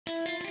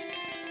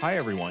Hi,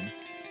 everyone.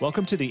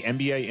 Welcome to the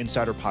MBA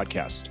Insider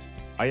Podcast.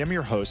 I am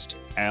your host,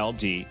 Al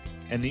D.,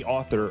 and the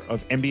author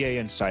of MBA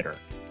Insider.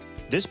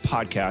 This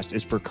podcast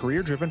is for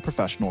career-driven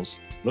professionals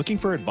looking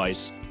for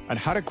advice on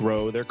how to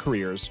grow their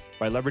careers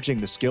by leveraging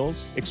the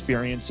skills,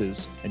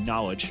 experiences, and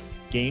knowledge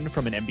gained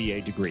from an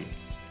MBA degree.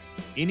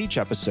 In each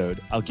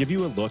episode, I'll give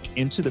you a look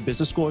into the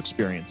business school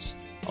experience,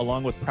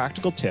 along with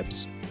practical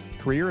tips,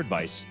 career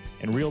advice,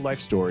 and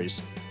real-life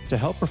stories to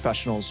help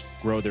professionals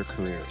grow their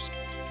careers.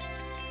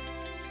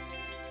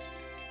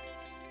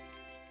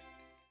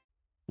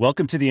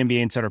 Welcome to the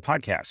MBA Insider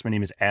Podcast. My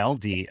name is Al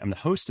D. I'm the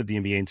host of the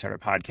MBA Insider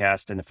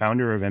Podcast and the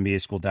founder of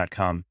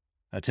MBAschool.com.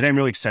 Today, I'm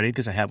really excited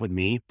because I have with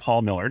me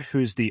Paul Millard,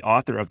 who's the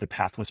author of The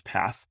Pathless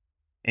Path,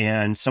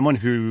 and someone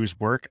whose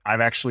work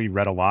I've actually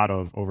read a lot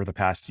of over the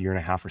past year and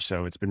a half or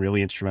so. It's been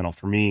really instrumental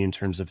for me in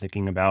terms of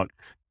thinking about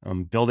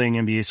building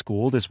MBA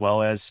Schooled, as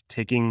well as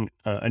taking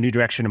a new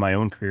direction in my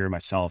own career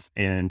myself.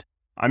 And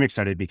I'm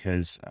excited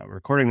because we're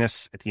recording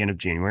this at the end of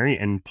January,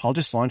 and Paul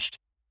just launched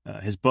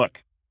his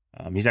book.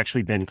 He's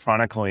actually been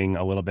chronicling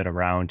a little bit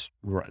around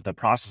the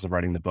process of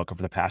writing the book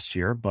over the past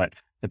year, but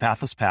The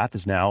Pathless Path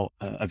is now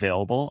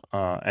available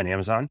on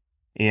Amazon.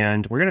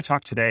 And we're going to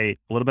talk today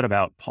a little bit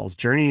about Paul's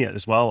journey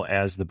as well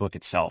as the book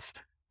itself.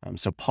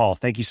 So Paul,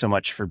 thank you so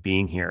much for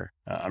being here.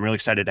 I'm really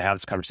excited to have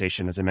this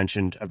conversation. As I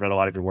mentioned, I've read a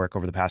lot of your work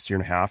over the past year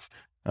and a half,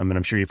 and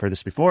I'm sure you've heard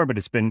this before, but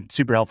it's been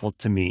super helpful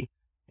to me.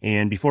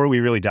 And before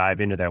we really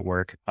dive into that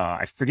work,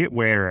 I forget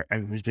where,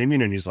 maybe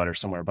in a newsletter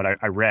somewhere, but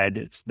I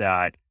read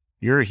that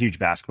you're a huge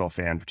basketball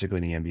fan,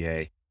 particularly in the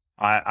NBA.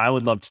 I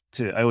would love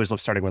to, I always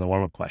love starting with a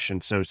warm-up question.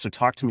 So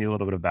talk to me a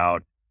little bit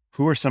about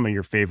who are some of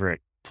your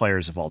favorite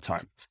players of all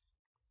time?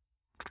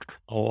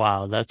 Oh,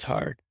 wow. That's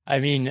hard. I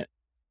mean,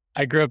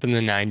 I grew up in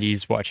the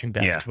 90s watching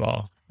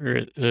basketball,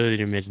 or early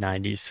to mid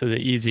 90s. So the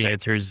easy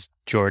answer is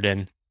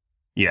Jordan.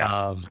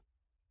 Yeah.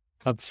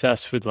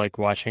 Obsessed with like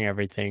watching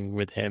everything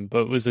with him,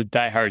 but was a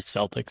diehard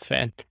Celtics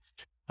fan.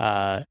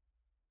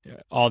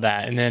 All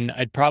that. And then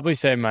I'd probably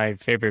say my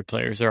favorite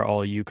players are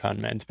all UConn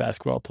men's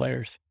basketball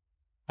players.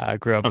 I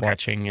grew up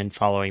watching and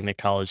following the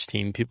college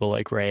team, people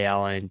like Ray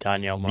Allen,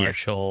 Donyell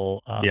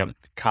Marshall,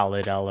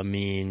 Khalid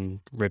El-Amin,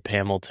 Rip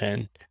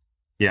Hamilton.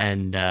 Yeah.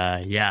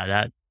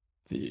 And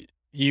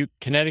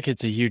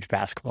Connecticut's a huge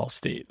basketball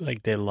state.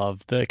 Like they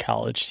love the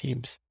college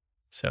teams.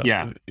 So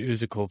it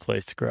was a cool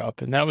place to grow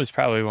up. And that was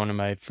probably one of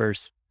my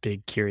first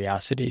big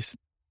curiosities.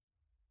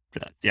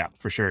 Yeah,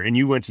 for sure. And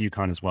you went to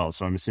UConn as well.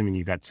 So I'm assuming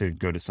you got to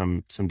go to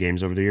some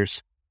games over the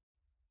years.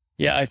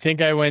 Yeah, I think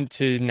I went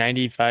to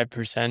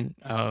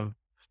 95% of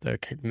the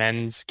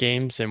men's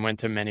games and went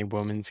to many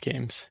women's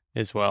games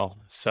as well.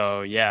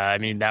 So yeah, I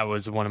mean, that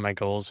was one of my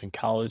goals in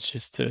college,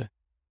 just to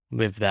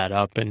live that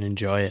up and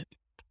enjoy it.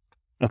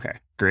 Okay,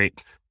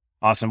 great.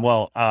 Awesome.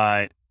 Well,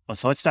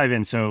 so let's dive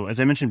in. So as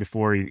I mentioned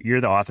before,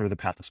 you're the author of The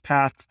Pathless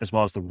Path, as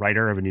well as the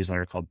writer of a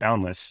newsletter called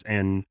Boundless.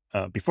 And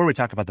before we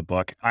talk about the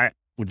book, I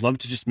would love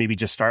to just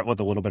start with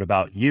a little bit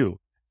about you.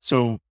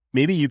 So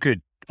maybe you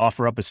could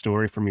offer up a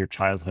story from your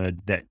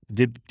childhood that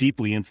did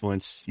deeply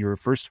influence your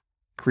first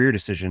career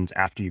decisions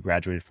after you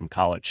graduated from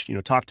college.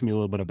 Talk to me a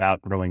little bit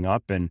about growing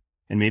up and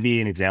maybe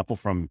an example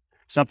from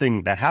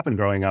something that happened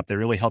growing up that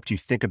really helped you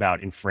think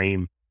about and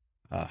frame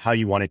how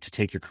you wanted to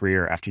take your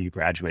career after you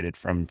graduated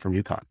from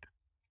UConn.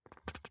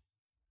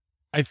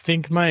 I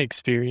think my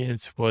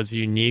experience was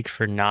unique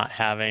for not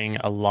having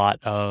a lot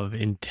of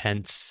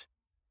intense,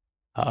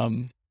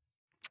 kind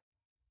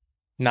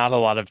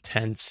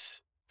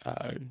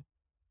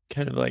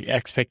of like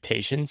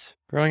expectations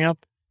growing up.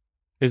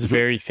 It was a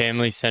very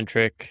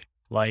family-centric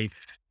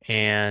life.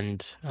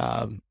 And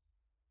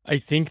I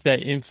think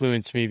that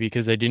influenced me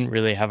because I didn't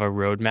really have a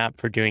roadmap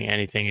for doing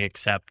anything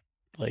except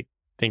like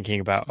thinking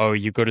about,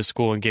 you go to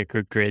school and get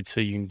good grades so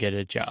you can get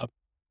a job.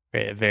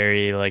 Right? A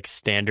very like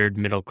standard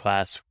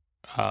middle-class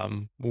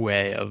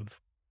way of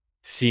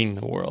seeing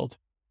the world.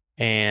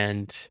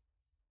 And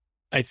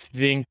I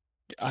think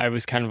I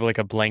was kind of like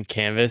a blank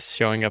canvas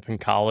showing up in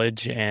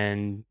college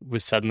and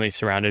was suddenly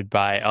surrounded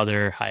by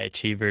other high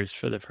achievers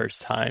for the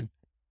first time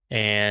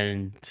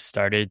and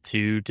started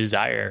to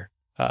desire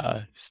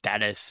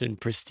status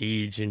and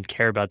prestige and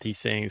care about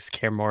these things,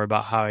 care more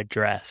about how I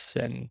dress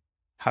and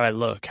how I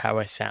look, how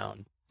I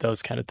sound,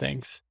 those kind of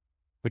things,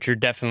 which are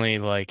definitely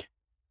like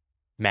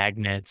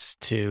magnets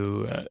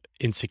to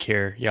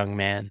insecure young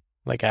man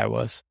like I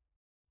was.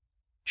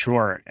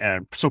 Sure.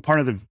 So part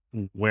of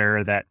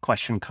where that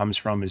question comes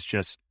from is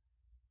just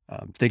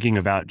thinking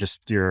about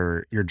just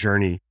your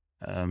journey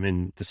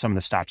and some of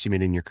the stops you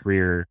made in your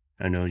career.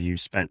 I know you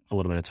spent a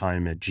little bit of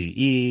time at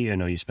GE. I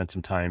know you spent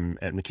some time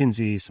at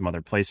McKinsey, some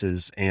other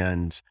places.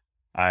 And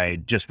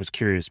I just was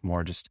curious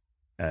more,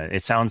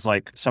 it sounds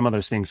like some of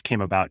those things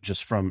came about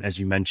just from, as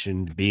you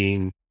mentioned,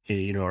 being,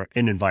 in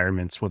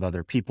environments with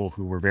other people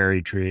who were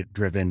very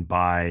driven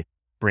by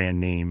brand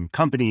name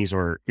companies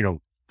or,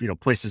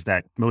 places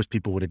that most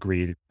people would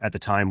agree at the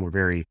time were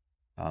very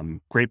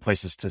great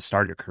places to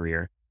start your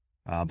career.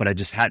 But I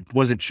just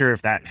wasn't sure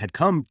if that had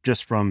come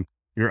just from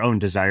your own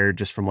desire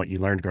just from what you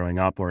learned growing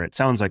up, or it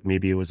sounds like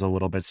maybe it was a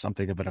little bit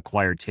something of an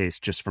acquired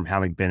taste just from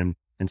having been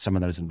in some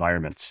of those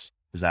environments.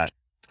 Is that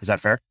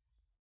fair?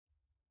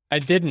 I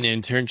did an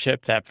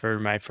internship that for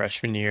my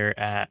freshman year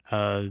at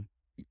a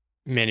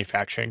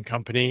manufacturing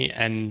company,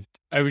 and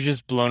I was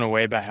just blown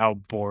away by how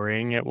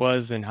boring it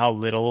was and how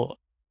little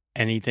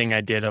anything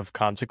I did of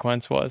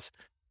consequence was.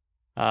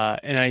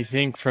 And I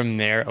think from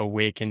there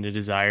awakened a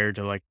desire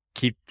to like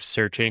keep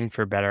searching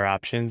for better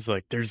options.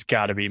 Like, there's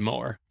got to be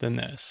more than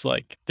this.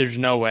 Like, there's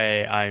no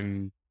way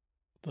I'm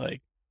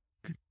like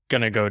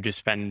gonna go just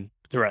spend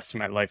the rest of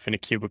my life in a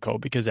cubicle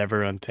because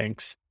everyone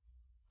thinks,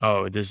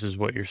 oh, this is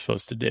what you're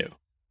supposed to do.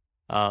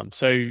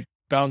 So I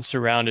bounced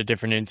around to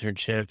different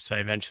internships. I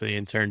eventually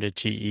interned at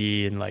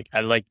GE, and like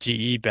I liked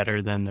GE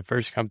better than the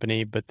first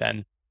company, but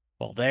then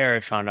while there I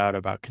found out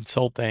about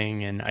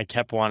consulting, and I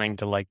kept wanting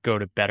to like go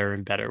to better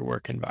and better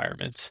work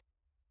environments.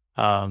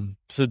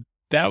 So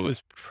that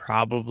was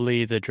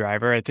probably the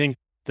driver. I think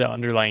the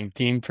underlying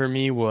theme for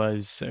me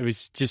was I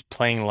was just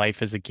playing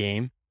life as a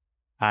game.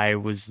 I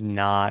was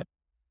not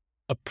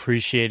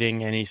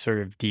appreciating any sort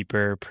of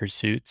deeper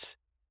pursuits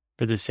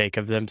for the sake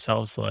of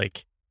themselves.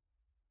 Like,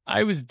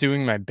 I was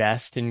doing my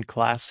best in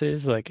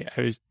classes,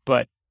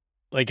 but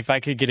like if I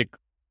could get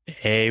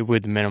A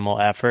with minimal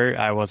effort,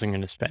 I wasn't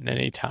going to spend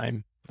any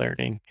time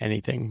learning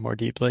anything more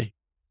deeply.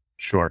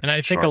 Sure. And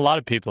I think sure. a lot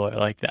of people are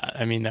like that.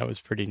 I mean, that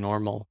was pretty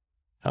normal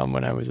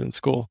when I was in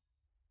school.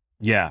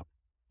 Yeah.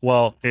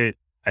 Well,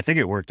 I think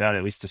it worked out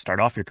at least to start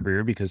off your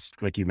career because,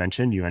 like you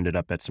mentioned, you ended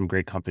up at some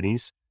great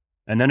companies,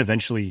 and then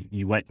eventually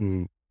you went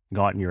and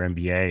got your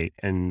MBA.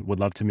 And would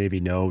love to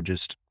maybe know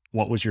just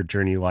what was your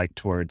journey like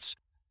towards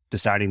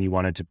deciding you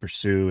wanted to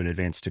pursue an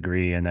advanced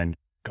degree and then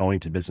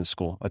going to business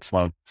school at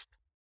Sloan.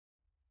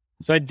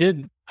 So I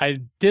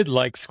did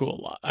like school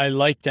a lot. I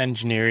liked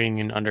engineering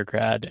in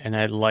undergrad, and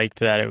I liked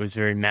that it was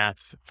very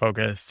math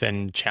focused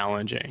and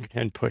challenging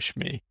and pushed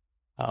me.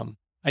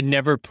 I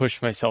never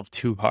pushed myself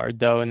too hard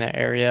though in that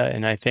area.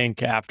 And I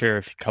think after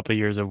a couple of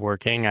years of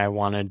working, I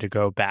wanted to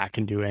go back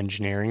and do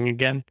engineering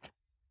again.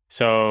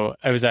 So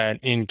I was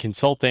in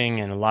consulting,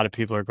 and a lot of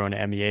people are going to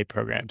MBA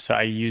programs. So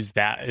I used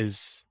that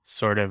as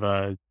sort of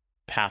a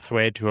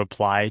pathway to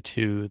apply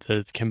to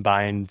the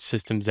combined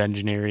systems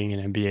engineering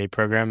and MBA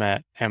program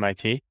at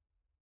MIT.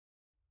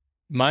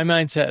 My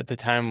mindset at the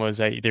time was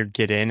I either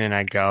get in and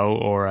I go,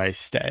 or I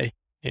stay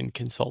in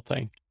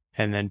consulting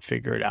and then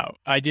figure it out.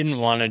 I didn't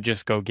want to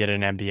just go get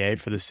an MBA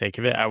for the sake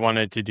of it. I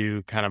wanted to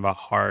do kind of a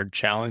hard,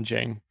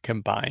 challenging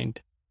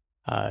combined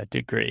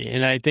degree.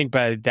 And I think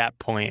by that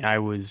point, I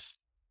was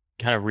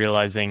kind of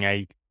realizing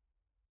I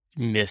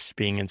missed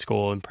being in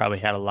school and probably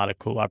had a lot of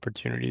cool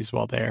opportunities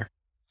while there.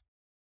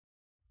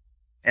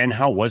 And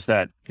how was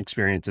that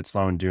experience at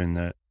Sloan doing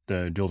the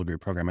dual degree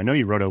program? I know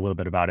you wrote a little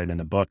bit about it in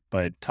the book,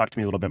 but talk to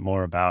me a little bit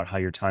more about how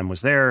your time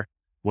was there,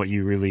 what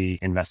you really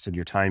invested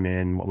your time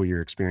in, what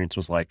your experience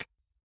was like.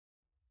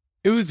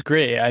 It was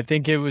great. I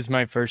think it was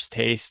my first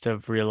taste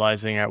of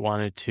realizing I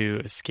wanted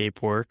to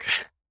escape work.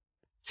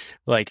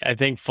 Like, I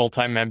think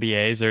full-time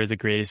MBAs are the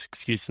greatest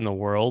excuse in the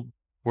world,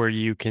 where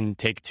you can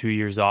take 2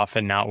 years off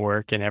and not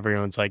work, and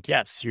everyone's like,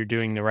 yes, you're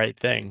doing the right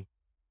thing.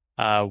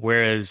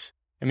 Whereas,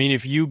 I mean,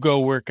 if you go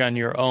work on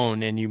your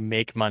own and you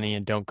make money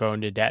and don't go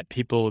into debt,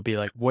 people will be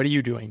like, what are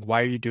you doing?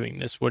 Why are you doing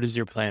this? What is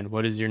your plan?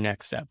 What is your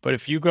next step? But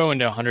if you go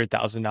into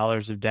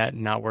 $100,000 of debt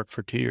and not work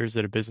for 2 years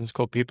at a business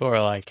school, people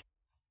are like,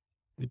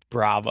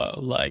 bravo,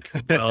 like,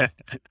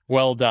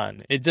 well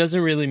done. It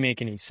doesn't really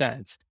make any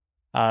sense.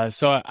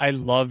 So I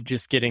love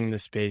just getting the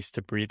space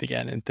to breathe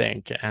again and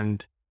think.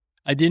 And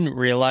I didn't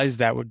realize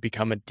that would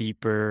become a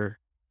deeper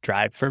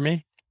drive for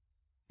me.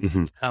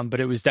 Mm-hmm.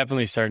 But it was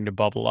definitely starting to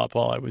bubble up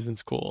while I was in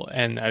school,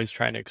 and I was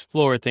trying to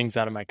explore things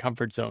out of my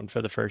comfort zone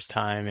for the first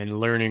time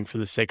and learning for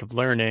the sake of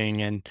learning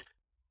and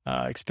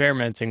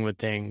experimenting with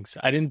things.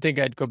 I didn't think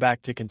I'd go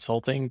back to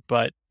consulting,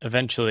 but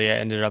eventually I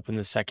ended up in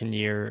the second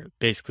year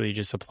basically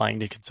just applying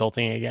to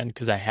consulting again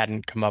because I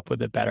hadn't come up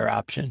with a better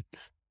option.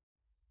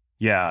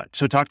 Yeah.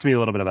 So talk to me a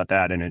little bit about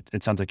that. And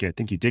it sounds like I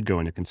think you did go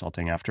into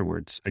consulting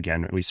afterwards,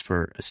 again, at least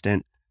for a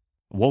stint.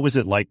 What was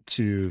it like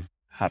to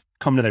have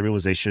come to that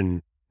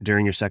realization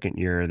during your second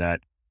year that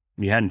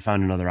you hadn't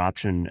found another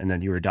option and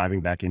then you were diving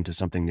back into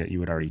something that you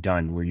had already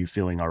done? Were you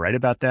feeling all right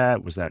about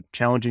that? Was that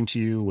challenging to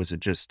you? Was it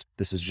just,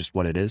 this is just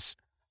what it is?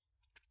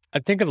 I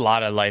think a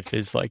lot of life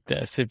is like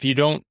this. If you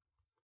don't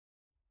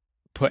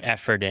put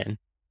effort in,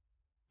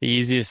 the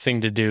easiest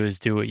thing to do is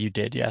do what you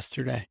did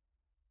yesterday.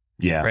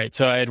 Yeah. Right.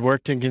 So I had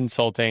worked in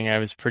consulting. I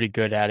was pretty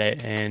good at it,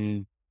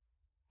 and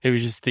it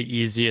was just the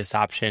easiest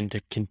option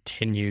to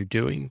continue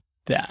doing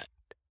that.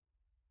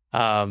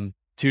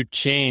 To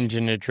change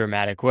in a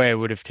dramatic way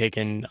would have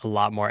taken a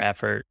lot more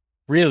effort.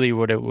 Really,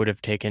 what it would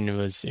have taken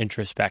was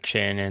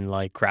introspection and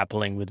like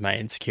grappling with my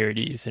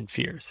insecurities and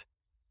fears.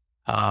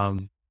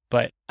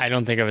 But I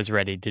don't think I was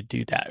ready to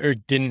do that, or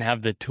didn't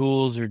have the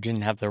tools, or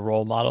didn't have the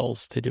role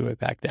models to do it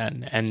back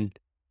then. And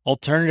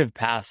alternative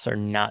paths are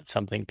not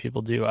something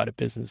people do out of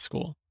business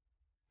school.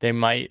 They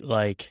might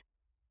like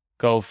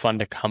go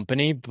fund a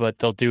company, but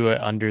they'll do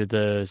it under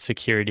the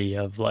security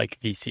of like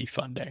VC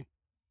funding.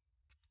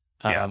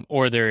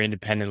 Or they're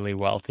independently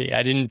wealthy.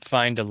 I didn't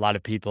find a lot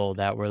of people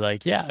that were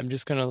like, yeah, I'm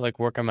just going to like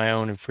work on my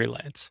own and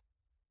freelance.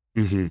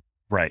 Mm-hmm.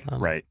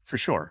 Right. For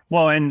sure.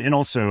 Well, and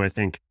also I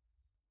think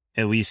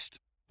at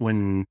least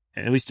in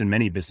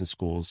many business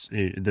schools,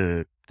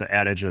 the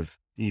adage of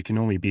you can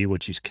only be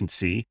what you can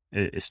see,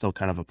 it still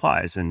kind of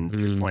applies. And to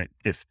your point,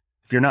 if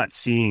you're not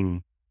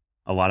seeing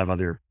a lot of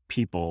other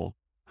people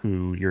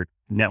who you're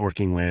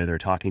networking with or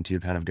talking to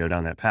kind of go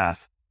down that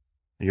path,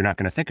 you're not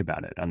going to think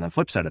about it. On the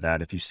flip side of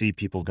that, if you see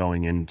people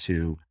going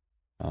into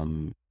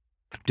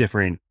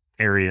different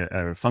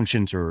area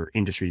functions or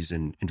industries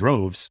in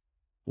droves,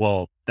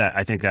 well,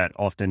 I think that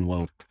often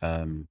will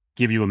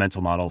give you a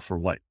mental model for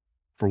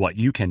what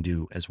you can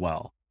do as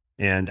well.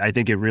 And I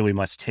think it really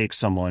must take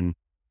someone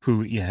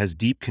who has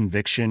deep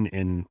conviction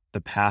in the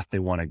path they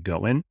want to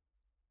go in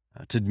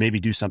to maybe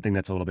do something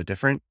that's a little bit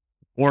different.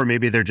 Or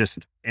maybe they're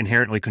just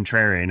inherently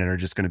contrarian and are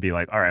just going to be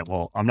like, all right,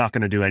 well, I'm not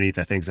going to do any of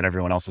the things that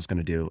everyone else is going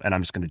to do, and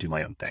I'm just going to do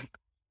my own thing.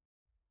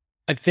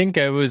 I think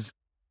I was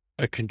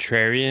a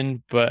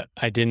contrarian, but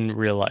I didn't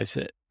realize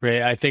it,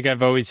 right? I think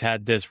I've always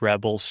had this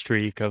rebel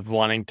streak of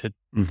wanting to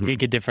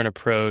take a different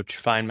approach,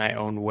 find my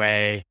own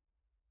way,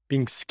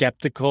 being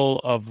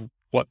skeptical of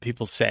what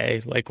people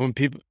say. Like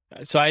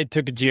so I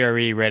took a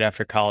GRE right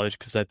after college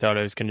because I thought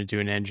I was going to do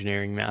an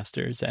engineering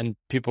master's, and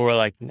people were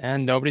like,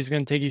 man, nobody's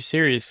going to take you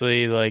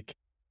seriously. Like,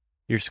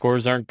 your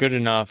scores aren't good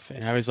enough.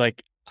 And I was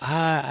like,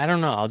 I don't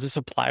know. I'll just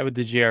apply with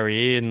the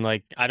GRE, and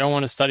like, I don't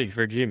want to study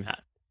for GMAT.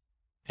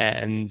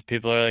 And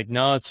people are like,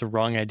 no, it's the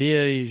wrong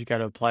idea. You got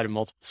to apply to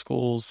multiple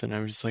schools. And I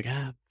was just like,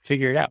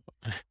 figure it out.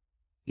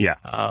 Yeah.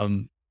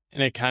 And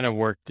it kind of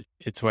worked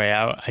its way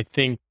out.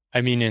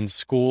 I mean, in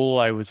school,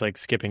 I was like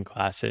skipping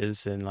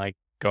classes and like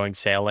going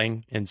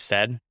sailing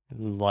instead.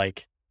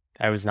 Like,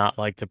 I was not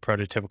like the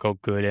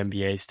prototypical good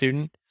MBA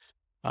student.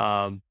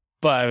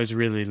 But I was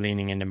really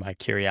leaning into my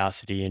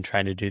curiosity and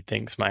trying to do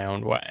things my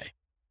own way.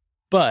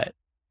 But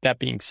that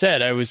being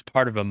said, I was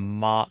part of a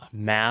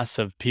mass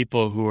of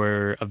people who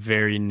are a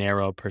very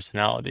narrow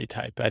personality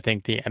type. I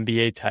think the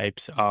MBA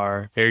types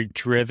are very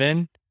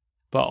driven,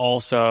 but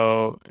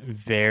also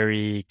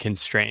very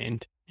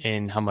constrained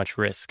in how much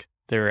risk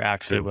they're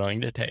actually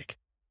willing to take.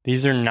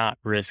 These are not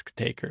risk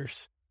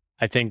takers.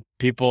 I think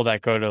people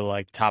that go to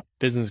like top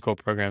business school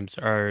programs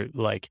are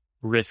like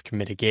risk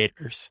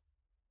mitigators.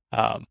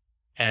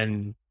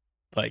 And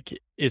like,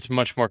 it's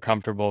much more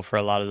comfortable for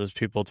a lot of those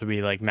people to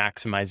be like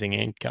maximizing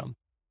income.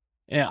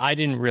 And I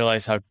didn't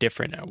realize how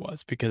different I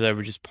was because I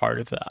was just part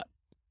of that.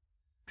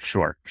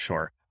 Sure.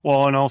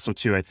 Well, and also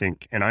too, I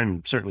think, and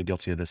I'm certainly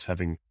guilty of this,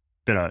 having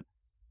been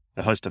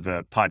the host of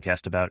a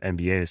podcast about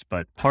MBAs,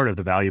 but part of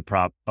the value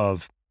prop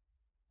of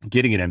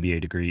getting an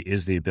MBA degree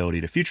is the ability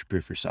to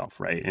future-proof yourself,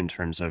 right? In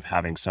terms of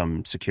having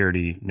some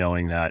security,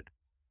 knowing that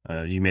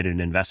you made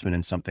an investment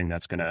in something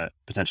that's going to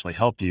potentially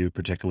help you,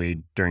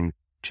 particularly during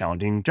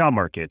challenging job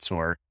markets,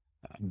 or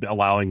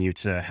allowing you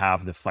to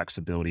have the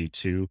flexibility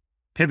to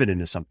pivot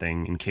into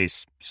something in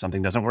case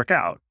something doesn't work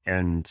out.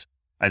 And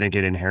I think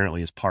it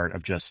inherently is part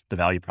of just the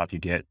value prop you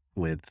get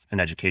with an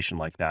education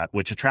like that,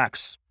 which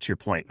attracts, to your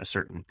point, a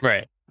certain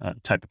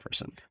type of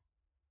person.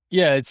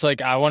 Yeah, it's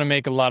like, I want to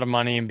make a lot of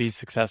money and be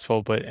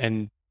successful,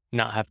 and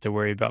not have to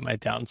worry about my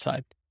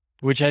downside,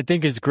 which I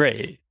think is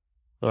great.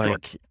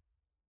 Like,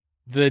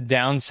 the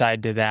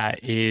downside to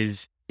that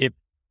is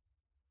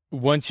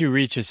once you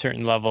reach a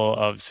certain level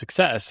of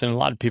success, and a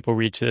lot of people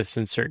reach this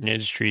in certain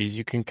industries,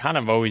 you can kind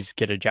of always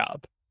get a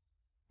job.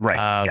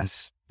 Right.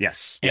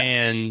 Yes. Yeah.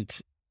 And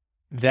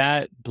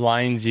that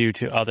blinds you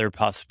to other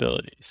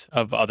possibilities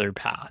of other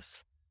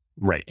paths.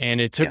 Right. And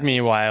it took me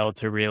a while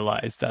to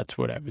realize that's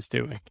what I was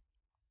doing.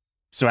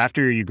 So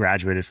after you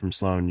graduated from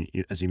Sloan,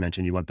 as you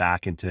mentioned, you went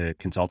back into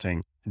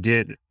consulting.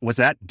 Was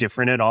that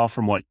different at all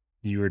from what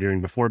you were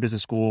doing before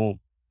business school,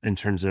 in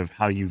terms of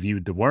how you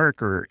viewed the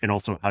work, and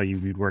also how you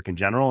viewed work in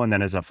general? And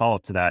then as a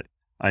follow-up to that,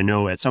 I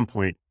know at some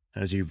point,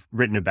 as you've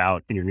written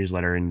about in your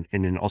newsletter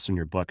and also in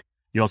your book,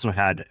 you also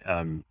had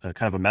a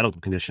kind of a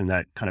medical condition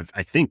that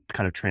I think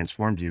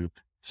transformed you.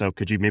 So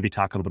could you maybe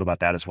talk a little bit about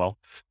that as well?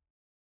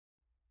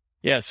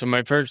 Yeah. So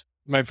my first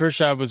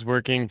job was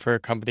working for a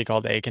company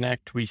called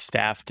A-Connect. We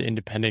staffed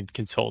independent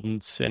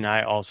consultants, and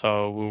I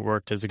also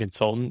worked as a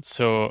consultant.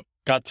 So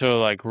got to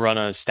like run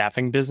a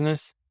staffing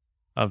business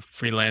of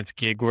freelance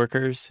gig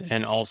workers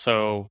and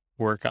also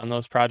work on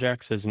those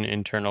projects as an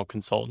internal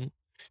consultant.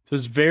 So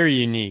it's very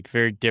unique,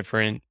 very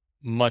different,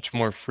 much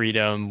more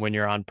freedom when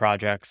you're on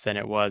projects than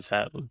it was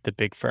at the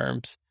big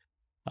firms.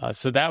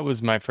 So that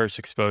was my first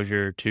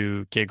exposure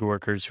to gig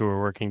workers who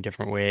were working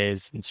different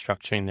ways and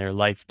structuring their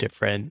life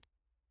different.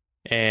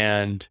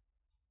 And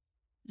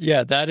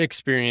yeah, that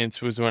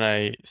experience was when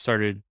I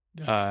started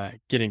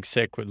getting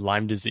sick with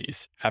Lyme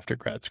disease after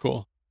grad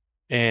school.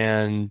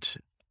 And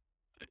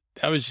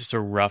that was just a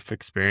rough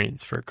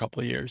experience for a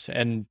couple of years.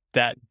 And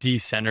that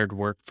decentered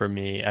work for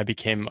me. I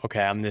became,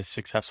 okay, I'm this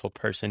successful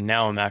person.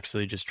 Now I'm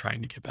actually just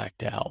trying to get back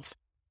to health.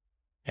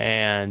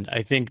 And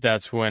I think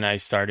that's when I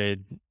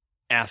started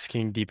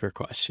asking deeper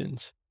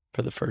questions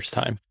for the first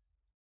time.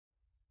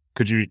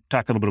 Could you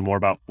talk a little bit more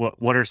about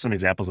what are some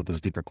examples of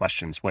those deeper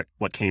questions?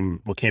 What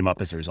came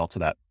up as a result of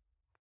that?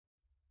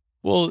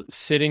 Well,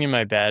 sitting in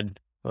my bed,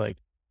 like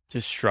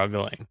just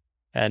struggling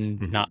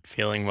and not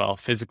feeling well,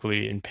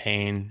 physically in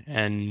pain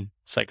and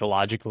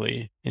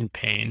psychologically in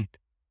pain,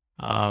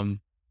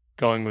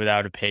 going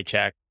without a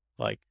paycheck.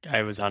 Like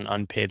I was on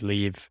unpaid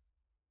leave.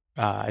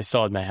 I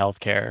still had my health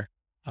care,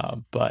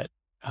 but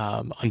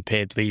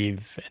unpaid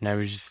leave, and I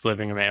was just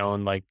living on my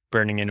own, like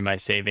burning into my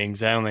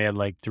savings. I only had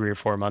like 3 or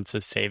 4 months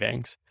of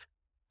savings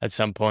at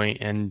some point,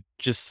 and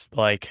just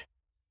like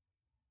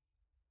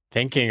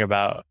thinking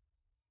about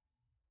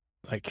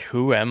like,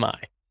 who am I?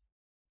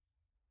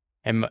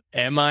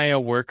 Am I a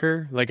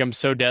worker? Like, I'm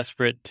so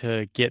desperate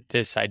to get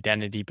this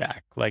identity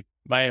back. Like,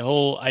 my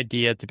whole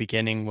idea at the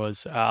beginning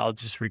was I'll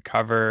just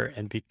recover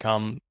and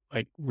become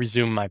like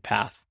resume my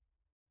path.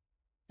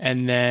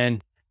 And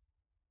then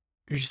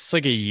it was just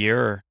like a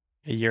year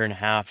and a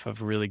half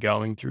of really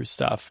going through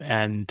stuff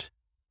and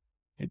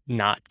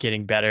not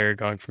getting better,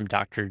 going from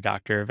doctor to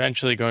doctor,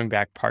 eventually going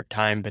back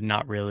part-time, but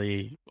not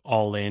really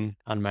all in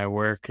on my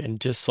work. And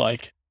just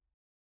like,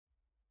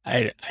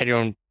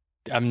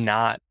 I'm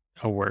not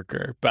a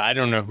worker, but I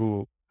don't know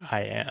who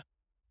I am.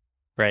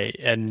 Right.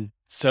 And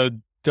so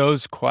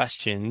those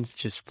questions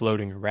just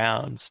floating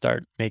around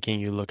start making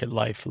you look at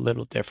life a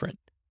little different.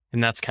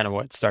 And that's kind of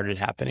what started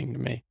happening to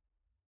me.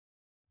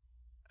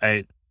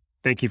 I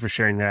thank you for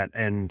sharing that.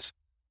 And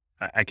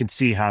I can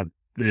see how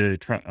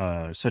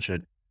such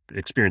an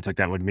experience like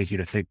that would make you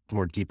to think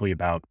more deeply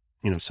about,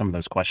 some of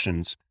those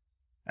questions.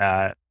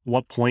 At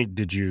what point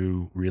did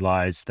you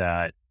realize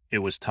that it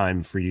was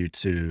time for you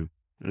to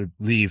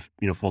leave,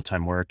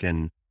 full-time work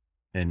and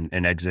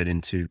exit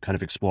into kind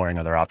of exploring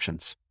other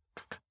options?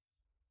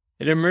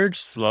 It emerged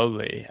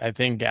slowly. I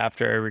think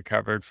after I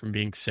recovered from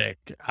being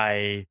sick,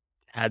 I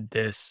had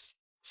this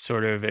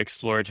sort of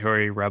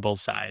exploratory rebel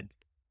side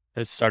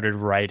that started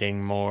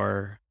writing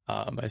more.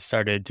 I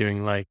started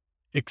doing like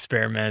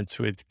experiments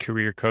with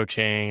career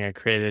coaching. I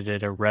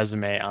created a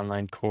resume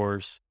online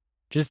course,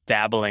 just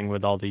dabbling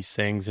with all these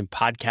things, and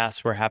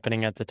podcasts were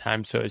happening at the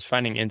time. So I was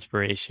finding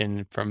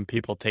inspiration from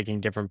people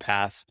taking different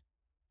paths.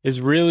 Is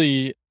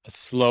really a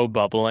slow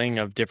bubbling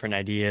of different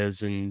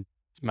ideas and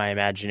my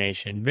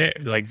imagination,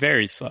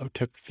 very slow,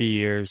 took a few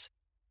years.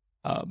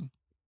 And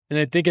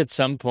I think at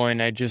some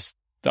point I just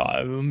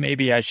thought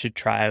maybe I should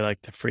try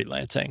like the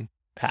freelancing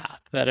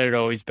path that had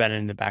always been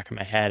in the back of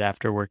my head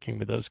after working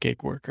with those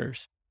gig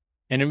workers.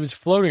 And it was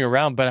floating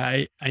around, but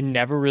I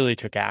never really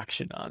took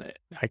action on it.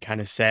 I kind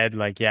of said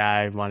like, yeah,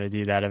 I want to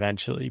do that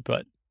eventually,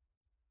 but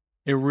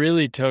it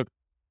really took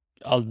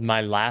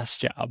my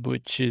last job,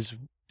 which is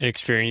an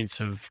experience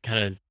of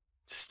kind of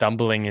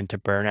stumbling into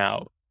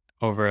burnout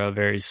over a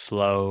very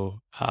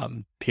slow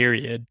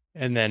period,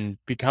 and then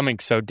becoming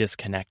so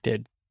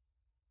disconnected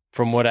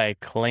from what I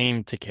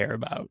claimed to care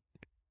about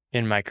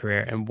in my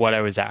career and what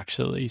I was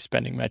actually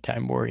spending my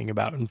time worrying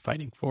about and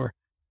fighting for.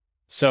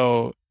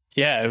 So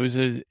yeah, it was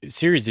a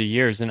series of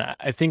years. And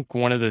I think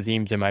one of the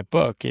themes in my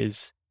book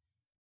is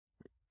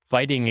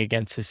fighting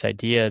against this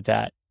idea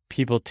that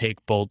people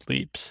take bold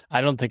leaps.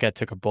 I don't think I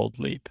took a bold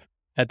leap.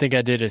 I think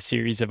I did a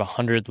series of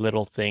 100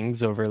 little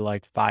things over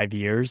like 5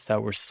 years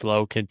that were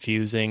slow,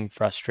 confusing,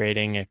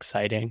 frustrating,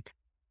 exciting.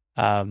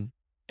 And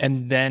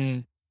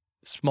then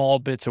small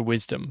bits of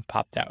wisdom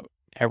popped out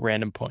at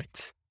random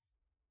points.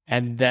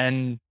 And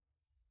then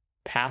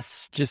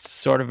paths just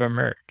sort of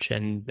emerge.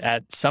 And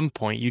at some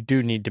point, you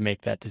do need to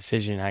make that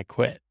decision. I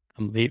quit.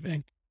 I'm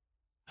leaving.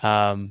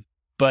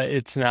 But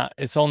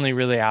it's only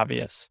really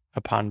obvious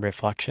upon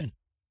reflection.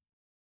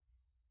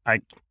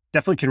 I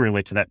definitely can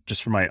relate to that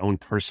just from my own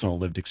personal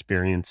lived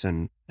experience.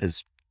 And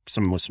as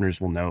some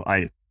listeners will know,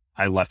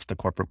 I left the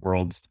corporate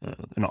world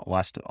in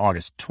last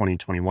August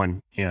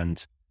 2021.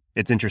 And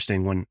it's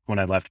interesting when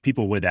I left,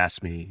 people would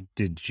ask me,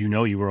 did you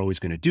know you were always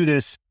going to do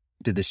this?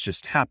 Did this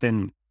just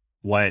happen?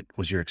 What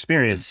was your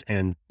experience?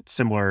 And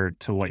similar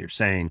to what you're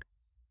saying,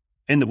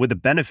 with the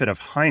benefit of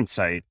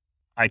hindsight,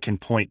 I can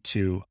point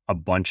to a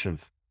bunch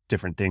of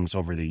different things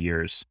over the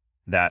years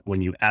that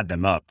when you add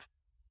them up,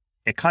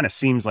 it kind of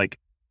seems like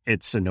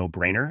it's a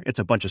no-brainer. It's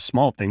a bunch of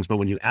small things, but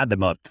when you add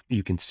them up,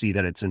 you can see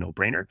that it's a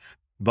no-brainer.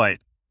 But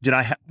did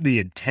I have the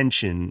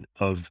intention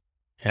of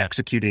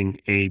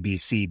executing A, B,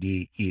 C,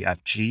 D, E,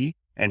 F, G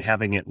and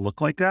having it look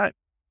like that?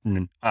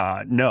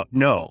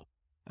 No.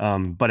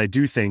 But I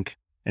do think,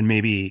 and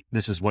maybe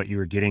this is what you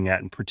were getting at,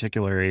 and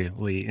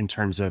particularly in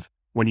terms of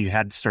when you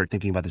had to start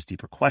thinking about these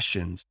deeper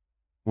questions,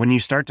 when you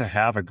start to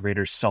have a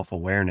greater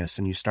self-awareness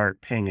and you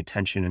start paying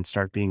attention and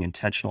start being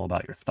intentional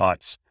about your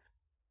thoughts,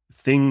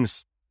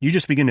 you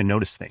just begin to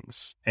notice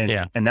things.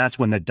 And that's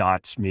when the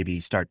dots maybe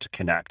start to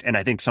connect. And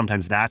I think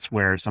sometimes that's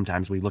where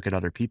sometimes we look at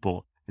other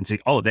people and say,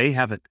 oh, they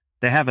have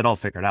it all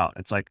figured out.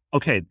 It's like,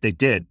 okay, they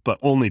did, but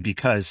only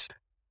because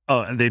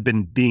they've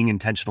been being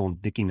intentional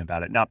and thinking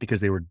about it, not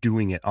because they were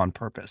doing it on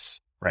purpose.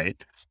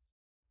 Right.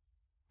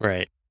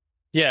 Right.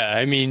 Yeah.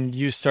 I mean,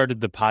 you started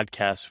the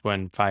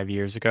podcast 5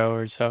 years ago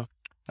or so?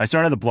 I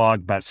started the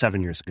blog about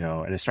 7 years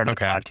ago, and I started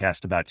the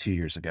podcast about 2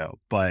 years ago.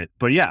 But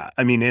yeah,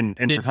 I mean, and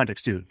for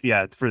context too,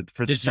 yeah. For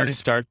did you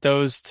start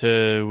those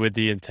with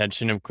the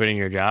intention of quitting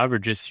your job, or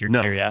just your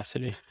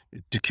curiosity?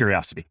 To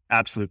curiosity,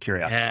 absolute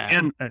curiosity,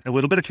 and a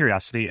little bit of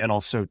curiosity, and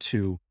also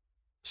to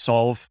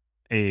solve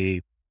a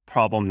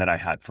problem that I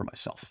had for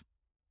myself.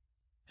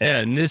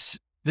 And this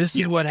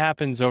is what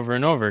happens over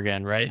and over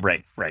again, right?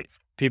 Right.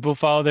 People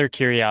follow their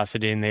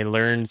curiosity and they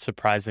learn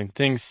surprising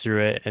things through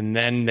it. And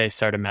then they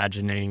start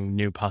imagining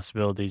new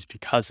possibilities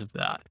because of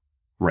that.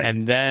 Right.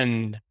 And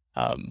then,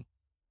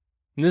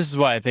 this is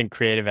why I think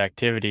creative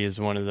activity is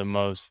one of the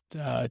most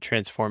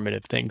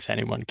transformative things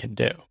anyone can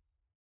do.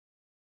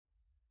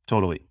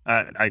 Totally.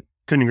 I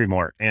couldn't agree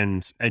more.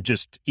 And I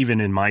just, even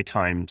in my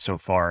time so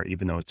far,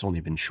 even though it's only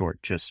been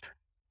short, just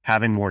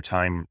having more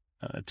time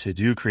to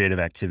do creative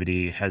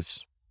activity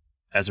has,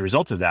 as a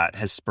result of that,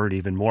 has spurred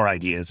even more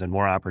ideas and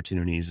more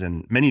opportunities.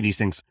 And many of these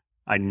things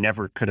I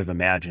never could have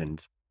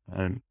imagined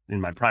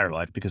in my prior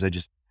life because I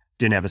just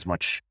didn't have as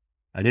much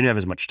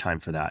time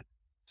for that.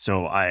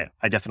 So I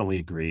definitely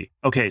agree.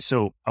 Okay.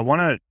 So I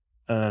want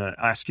to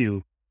ask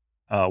you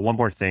one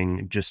more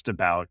thing just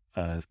about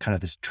kind of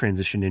this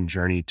transition and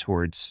journey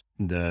towards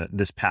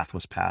this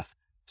pathless path.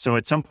 So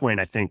at some point,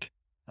 I think,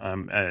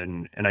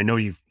 and I know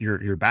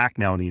you're back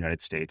now in the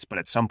United States, but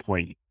at some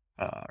point,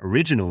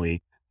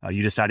 originally,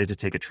 you decided to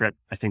take a trip,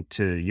 I think,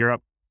 to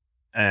Europe,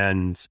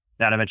 and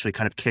that eventually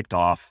kind of kicked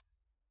off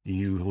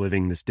you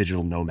living this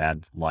digital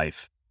nomad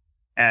life.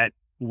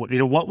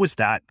 What was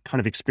that kind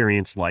of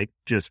experience like?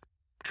 Just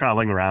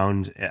traveling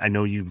around. I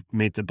know you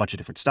made a bunch of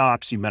different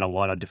stops. You met a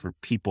lot of different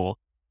people,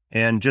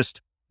 and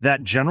just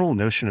that general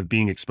notion of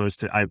being exposed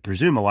to. I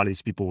presume a lot of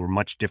these people were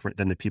much different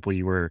than the people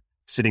you were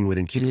sitting with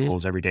in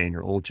cubicles every day in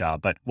your old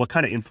job. But what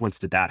kind of influence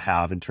did that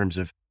have in terms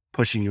of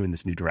pushing you in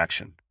this new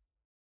direction?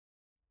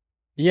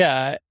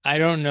 Yeah, I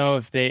don't know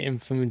if they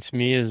influenced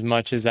me as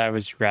much as I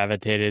was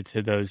gravitated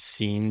to those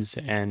scenes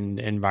and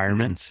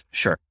environments.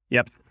 Sure.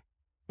 Yep.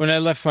 When I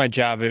left my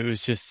job, it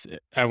was just,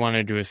 I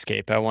wanted to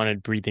escape. I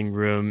wanted breathing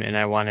room, and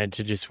I wanted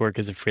to just work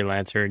as a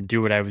freelancer and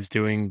do what I was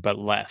doing, but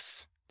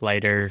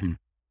lighter,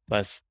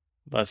 less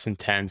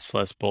intense,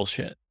 less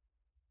bullshit.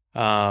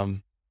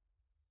 Along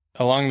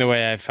the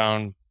way,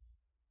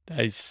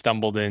 I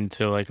stumbled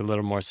into like a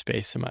little more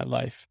space in my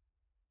life.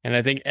 And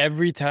I think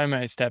every time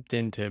I stepped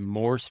into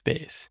more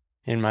space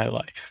in my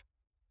life,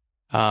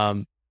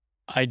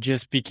 I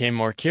just became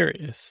more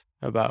curious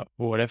about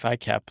what if I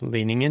kept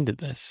leaning into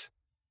this?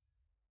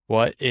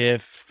 What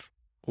if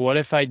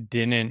I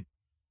didn't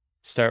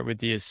start with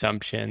the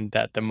assumption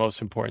that the most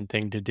important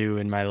thing to do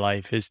in my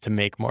life is to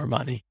make more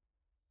money?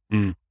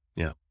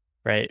 Yeah.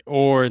 Right.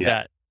 Or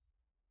that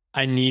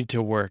I need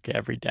to work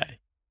every day.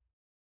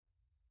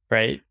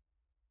 Right.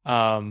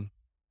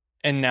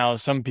 And now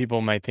some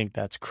people might think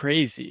that's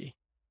crazy,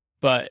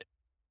 but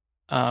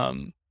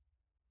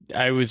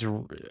I was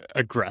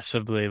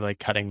aggressively like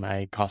cutting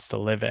my cost of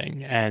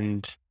living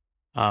and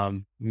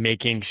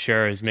making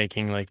sure I was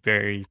making like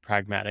very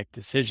pragmatic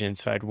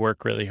decisions. So I'd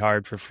work really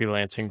hard for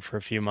freelancing for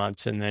a few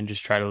months and then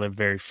just try to live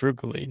very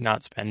frugally,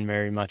 not spend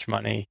very much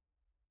money.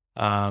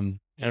 And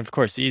of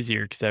course,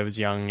 easier because I was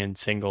young and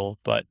single,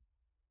 but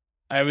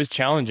I was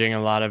challenging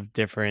a lot of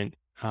different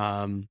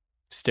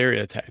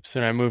stereotypes.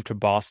 When I moved to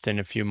Boston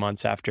a few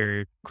months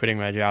after quitting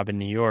my job in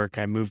New York,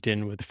 I moved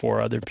in with 4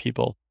 other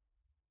people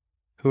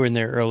who were in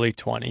their early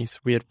 20s.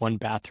 We had 1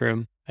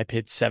 bathroom. I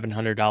paid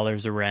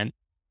 $700 a rent,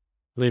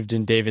 lived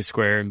in Davis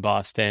Square in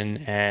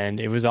Boston, and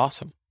it was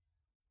awesome.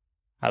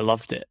 I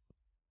loved it.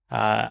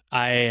 I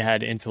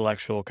had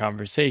intellectual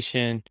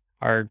conversation.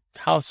 Our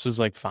house was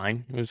like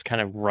fine. It was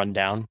kind of run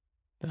down.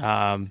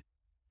 Kind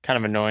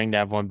of annoying to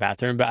have 1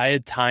 bathroom, but I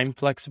had time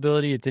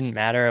flexibility. It didn't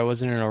matter. I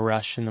wasn't in a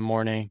rush in the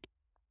morning.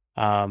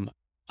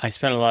 I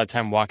spent a lot of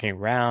time walking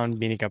around,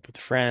 meeting up with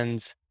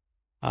friends.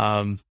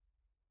 And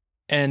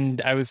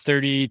I was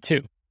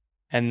 32,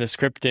 and the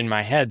script in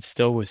my head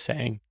still was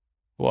saying,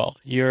 well,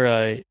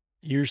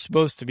 you're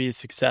supposed to be a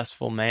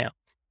successful man.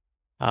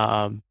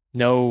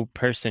 No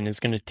person is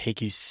going to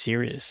take you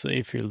seriously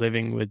if you're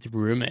living with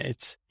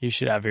roommates. You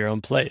should have your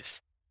own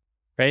place.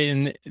 Right.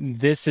 And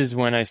this is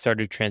when I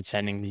started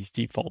transcending these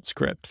default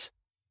scripts.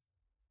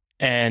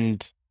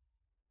 And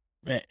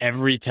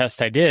every test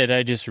I did,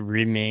 I just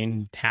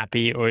remained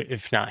happy, or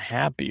if not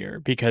happier,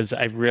 because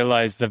I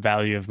realized the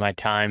value of my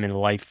time and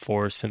life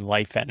force and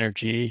life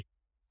energy.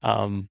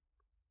 I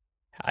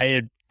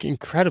had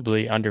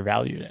incredibly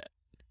undervalued it.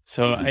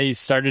 So I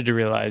started to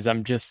realize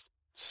I'm just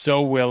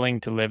so willing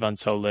to live on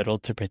so little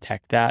to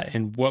protect that.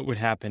 And what would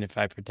happen if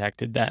I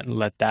protected that and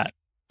let that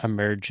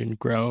emerge and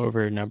grow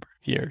over a number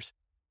of years?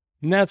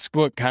 And that's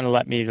what kind of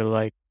led me to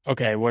like,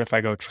 okay, what if I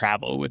go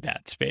travel with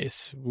that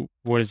space?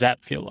 What does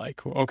that feel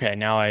like? Okay,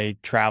 now I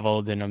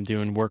traveled and I'm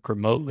doing work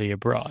remotely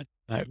abroad.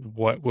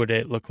 What would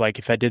it look like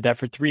if I did that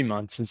for 3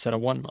 months instead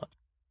of 1 month?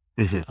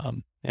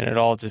 And it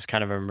all just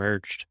kind of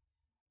emerged.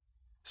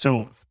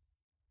 So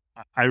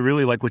I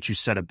really like what you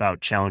said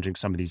about challenging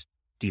some of these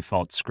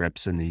default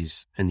scripts and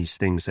these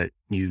things that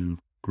you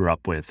grew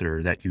up with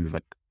or that you've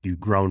you've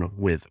grown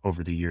with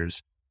over the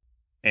years.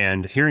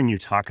 And hearing you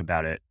talk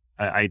about it,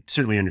 I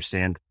certainly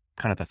understand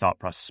kind of the thought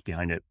process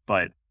behind it,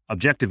 but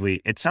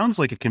objectively, it sounds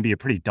like it can be a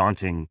pretty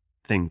daunting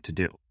thing to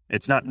do.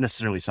 It's not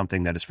necessarily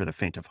something that is for the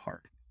faint of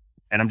heart.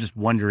 And I'm just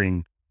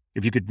wondering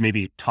if you could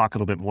maybe talk a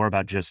little bit more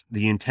about just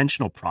the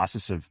intentional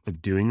process of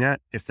doing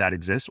that, if that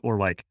exists, or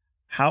like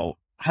how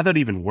that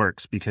even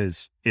works,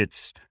 because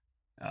it's,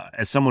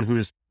 as someone who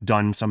has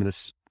done some of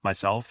this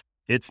myself,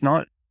 it's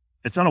not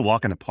a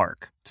walk in the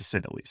park, to say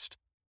the least.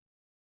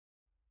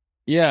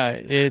 Yeah,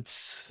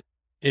 it's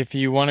if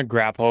you want to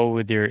grapple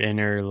with your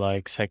inner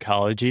like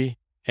psychology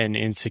and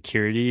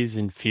insecurities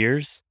and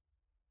fears,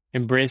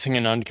 embracing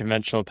an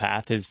unconventional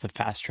path is the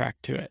fast track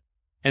to it.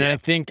 And I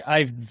think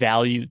I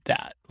valued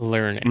that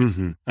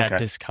learning, that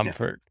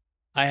discomfort.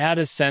 I had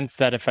a sense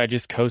that if I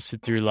just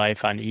coasted through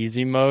life on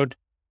easy mode,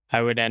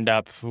 I would end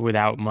up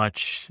without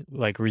much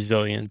like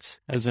resilience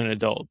as an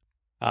adult,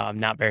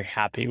 not very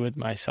happy with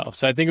myself.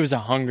 So I think it was a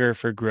hunger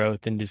for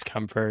growth and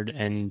discomfort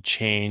and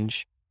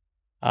change,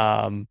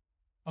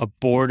 a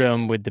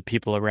boredom with the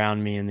people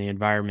around me and the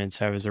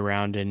environments I was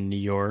around in New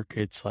York.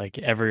 It's like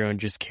everyone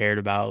just cared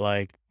about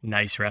like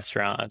nice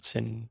restaurants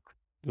and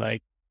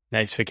like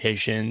nice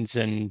vacations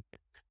and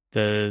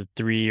the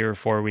 3 or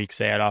 4 weeks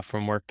they had off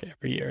from work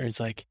every year.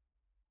 It's like,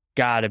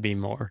 gotta be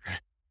more.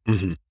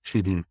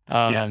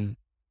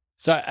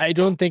 So I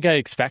don't think I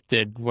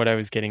expected what I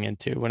was getting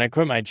into. When I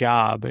quit my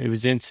job, it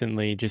was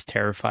instantly just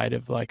terrified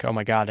of like, oh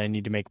my God, I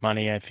need to make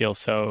money. I feel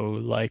so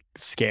like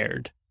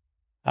scared.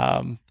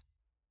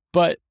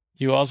 But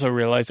you also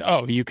realize,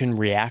 oh, you can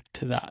react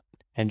to that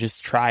and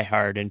just try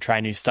hard and try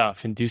new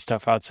stuff and do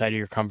stuff outside of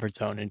your comfort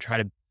zone and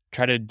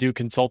try to do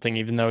consulting,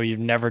 even though you've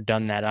never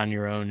done that on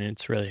your own and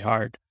it's really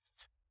hard.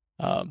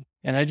 And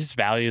I just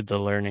valued the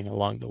learning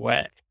along the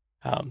way.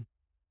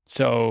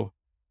 So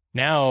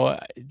now,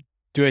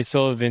 do I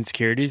still have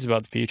insecurities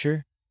about the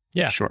future?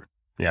 Yeah. Sure.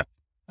 Yeah.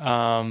 Do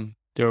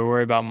I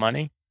worry about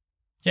money?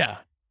 Yeah,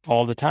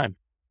 all the time.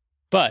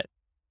 But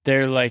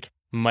they're like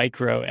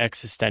micro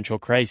existential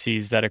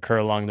crises that occur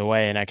along the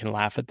way, and I can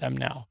laugh at them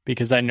now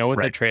because I know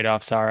what the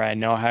trade-offs are. I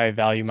know how I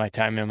value my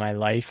time in my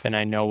life, and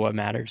I know what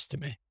matters to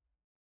me.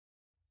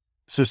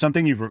 So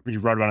something you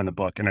wrote about in the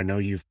book, and I know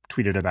you've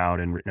tweeted about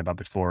and written about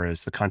before,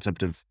 is the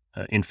concept of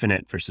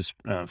infinite versus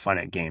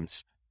finite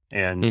games.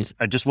 And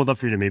I just would love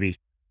for you to maybe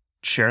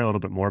share a little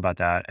bit more about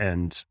that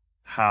and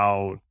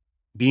how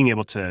being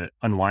able to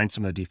unwind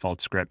some of the default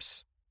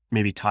scripts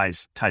maybe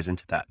ties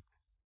into that.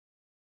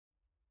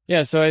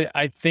 Yeah, so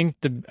I think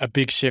a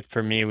big shift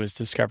for me was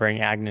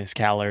discovering Agnes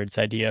Callard's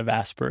idea of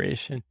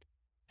aspiration.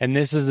 And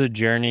this is a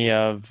journey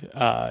of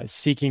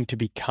seeking to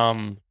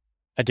become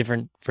a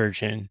different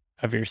version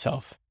of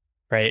yourself,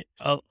 right?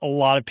 A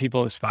lot of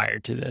people aspire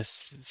to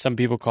this. Some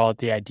people call it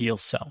the ideal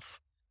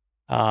self.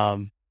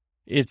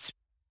 It's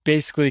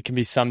basically can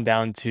be summed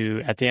down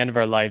to, at the end of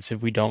our lives,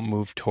 if we don't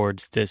move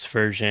towards this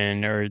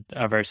version or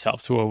of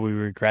ourselves, will we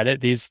regret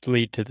it? These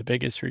lead to the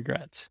biggest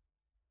regrets.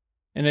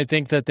 And I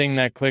think the thing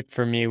that clicked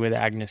for me with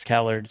Agnes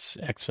Callard's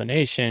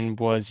explanation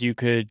was you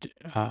could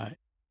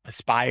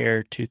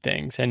aspire to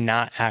things and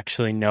not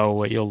actually know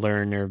what you'll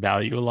learn or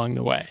value along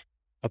the way.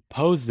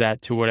 Oppose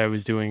that to what I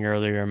was doing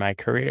earlier in my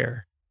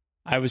career.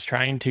 I was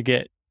trying to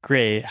get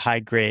high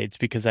grades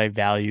because I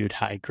valued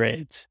high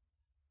grades.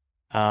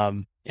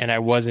 And I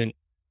wasn't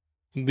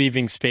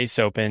leaving space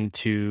open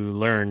to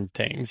learn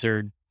things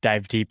or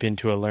dive deep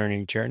into a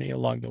learning journey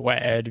along the way.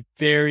 I had a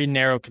very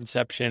narrow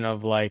conception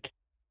of like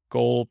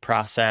goal,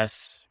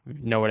 process,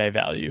 know what I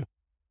value.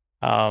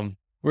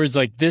 Whereas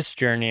like this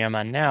journey I'm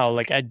on now,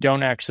 like I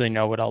don't actually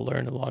know what I'll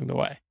learn along the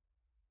way,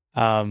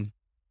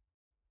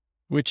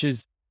 which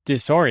is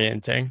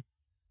disorienting,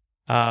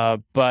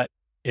 but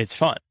it's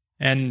fun.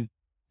 And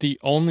the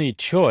only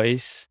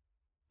choice,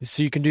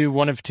 so you can do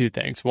one of two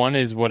things. One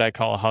is what I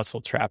call a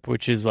hustle trap,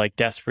 which is like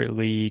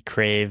desperately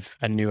crave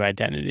a new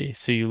identity.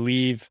 So you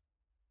leave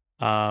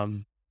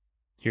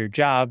your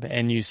job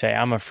and you say,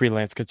 I'm a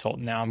freelance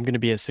consultant now. I'm going to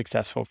be a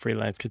successful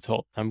freelance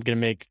consultant. I'm going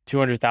to make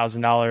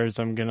 $200,000.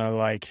 I'm going to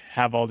like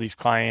have all these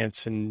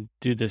clients and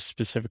do this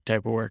specific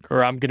type of work.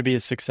 Or I'm going to be a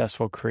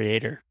successful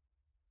creator.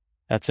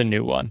 That's a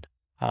new one.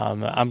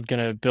 I'm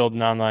going to build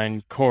an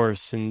online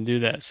course and do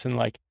this. And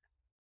like,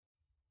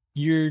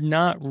 you're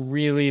not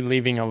really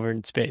leaving over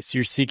in space.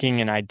 You're seeking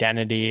an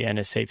identity and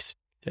a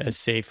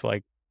safe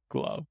like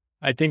glow.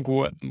 I think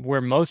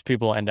where most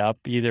people end up,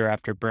 either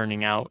after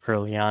burning out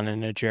early on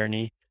in a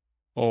journey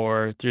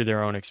or through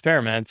their own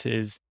experiments,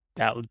 is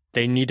that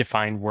they need to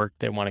find work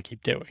they want to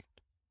keep doing.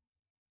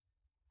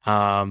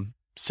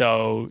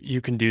 So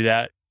you can do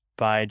that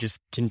by just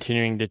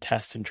continuing to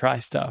test and try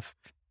stuff.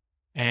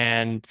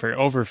 And for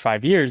over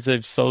 5 years,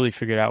 I've slowly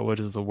figured out what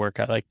is the work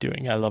I like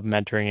doing. I love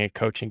mentoring and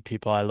coaching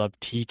people. I love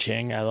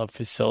teaching. I love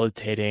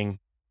facilitating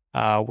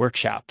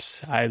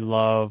workshops. I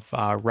love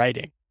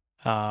writing.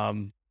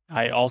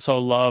 I also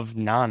love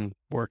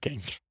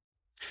non-working.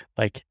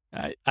 Like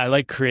I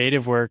like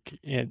creative work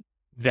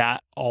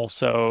that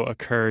also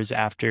occurs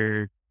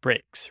after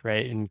breaks,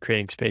 right? And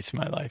creating space in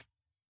my life.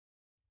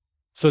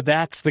 So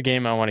that's the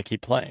game I want to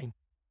keep playing.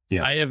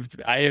 Yeah.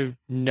 I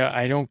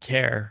don't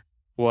care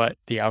what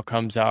the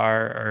outcomes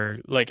are, or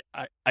like,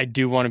 I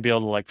do want to be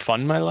able to like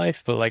fund my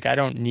life, but like, I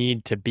don't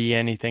need to be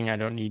anything. I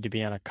don't need to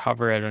be on a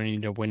cover. I don't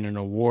need to win an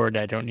award.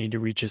 I don't need to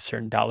reach a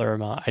certain dollar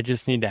amount. I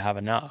just need to have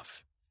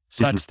enough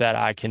such that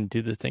I can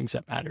do the things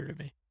that matter to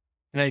me.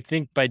 And I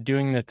think by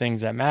doing the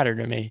things that matter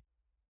to me,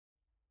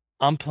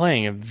 I'm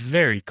playing a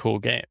very cool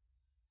game.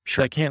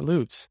 Sure. So I can't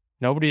lose.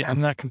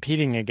 I'm not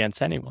competing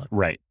against anyone.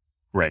 Right.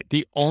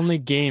 The only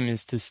game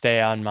is to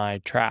stay on my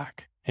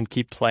track and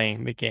keep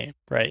playing the game,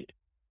 right?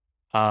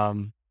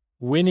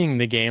 Winning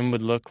the game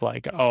would look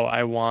like, oh,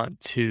 I want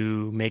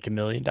to make $1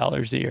 million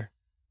a year.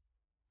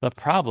 The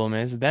problem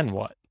is, then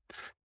what?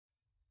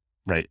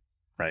 Right.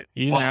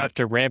 You have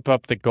to ramp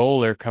up the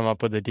goal or come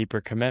up with a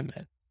deeper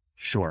commitment.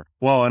 Sure.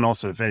 Well, and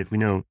also if we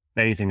know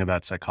anything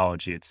about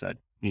psychology, it's that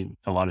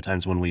a lot of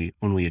times when we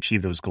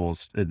achieve those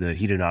goals, the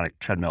hedonic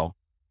treadmill,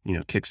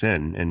 kicks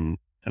in and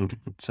it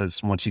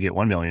says once you get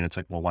 1 million, it's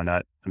like, well, why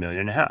not 1.5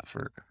 million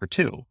or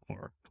 2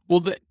 or.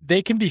 Well,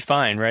 they can be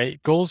fine,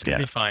 right? Goals can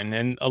be fine.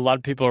 And a lot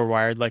of people are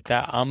wired like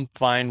that. I'm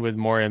fine with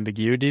more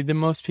ambiguity than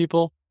most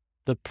people.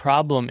 The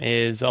problem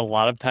is a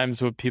lot of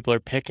times what people are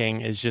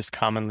picking is just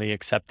commonly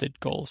accepted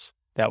goals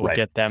that will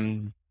get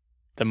them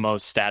the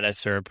most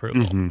status or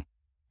approval. Mm-hmm.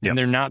 Yep. And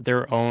they're not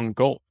their own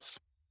goals.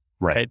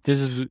 Right.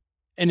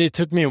 And it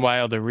took me a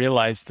while to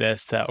realize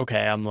this, that,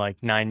 okay, I'm like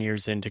 9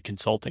 years into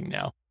consulting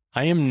now.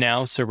 I am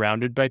now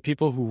surrounded by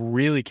people who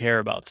really care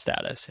about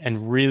status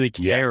and really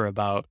care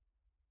about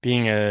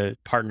being a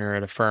partner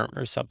at a firm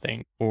or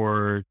something,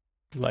 or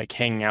like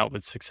hanging out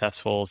with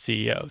successful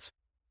CEOs.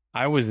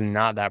 I was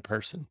not that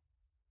person.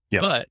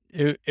 Yep. But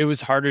it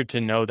was harder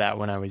to know that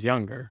when I was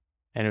younger.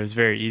 And it was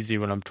very easy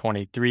when I'm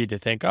 23 to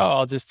think, oh,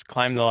 I'll just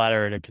climb the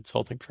ladder at a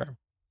consulting firm.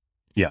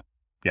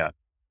 Yeah.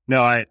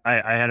 No, I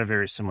had a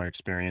very similar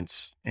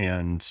experience,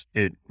 and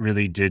it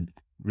really did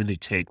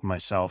take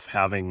myself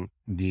asking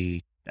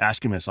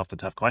myself the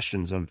tough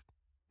questions of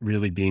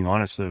really being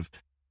honest of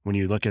when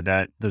you look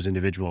at those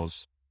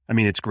individuals. I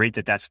mean, it's great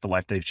that that's the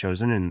life they've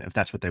chosen. And if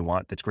that's what they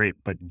want, that's great.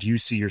 But do you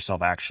see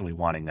yourself actually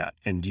wanting that?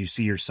 And do you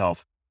see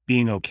yourself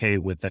being okay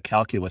with the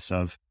calculus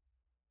of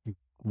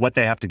what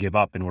they have to give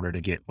up in order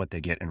to get what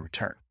they get in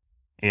return?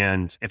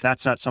 And if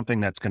that's not something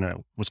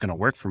was going to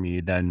work for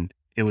me, then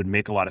it would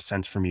make a lot of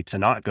sense for me to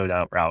not go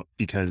that route,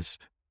 because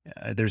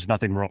there's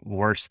nothing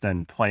worse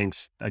than playing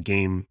a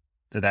game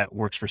that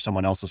works for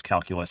someone else's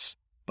calculus,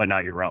 but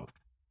not your own.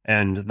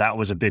 And that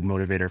was a big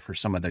motivator for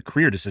some of the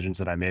career decisions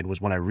that I made, was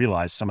when I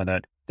realized some of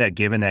that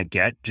give and that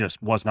get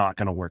just was not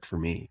going to work for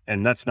me.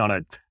 And that's not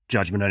a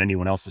judgment on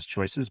anyone else's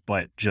choices,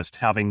 but just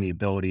having the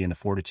ability and the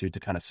fortitude to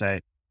kind of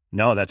say,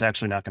 no, that's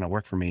actually not going to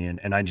work for me.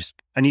 And I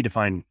need to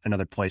find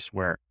another place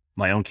where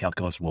my own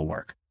calculus will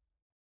work.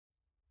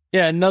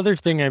 Yeah. Another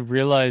thing I've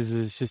realized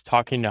is just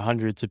talking to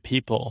hundreds of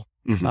people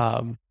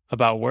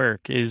about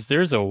work is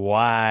there's a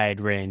wide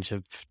range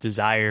of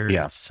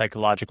desires,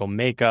 psychological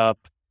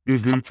makeup,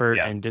 comfort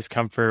and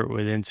discomfort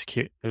with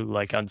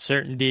like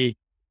uncertainty.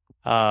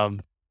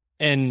 And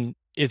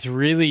it's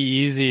really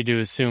easy to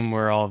assume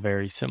we're all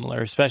very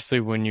similar, especially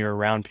when you're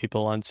around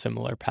people on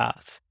similar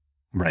paths.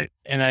 Right.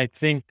 And I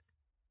think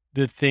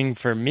the thing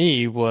for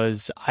me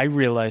was I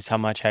realized how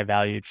much I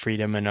valued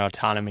freedom and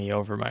autonomy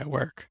over my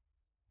work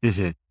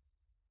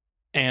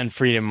and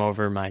freedom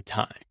over my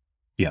time.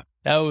 Yeah.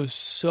 That was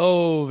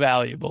so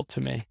valuable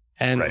to me.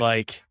 And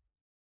like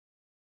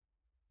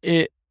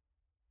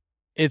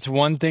it's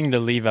one thing to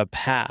leave a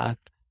path,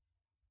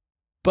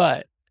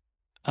 but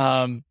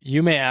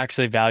you may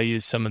actually value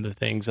some of the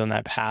things on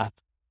that path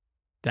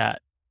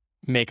that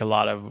make a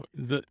lot of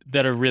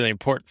that are really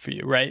important for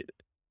you, right?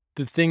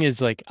 The thing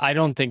is, like, I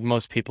don't think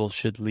most people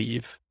should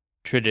leave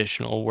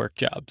traditional work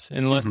jobs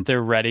unless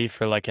they're ready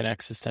for like an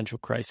existential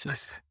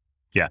crisis.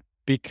 Yeah.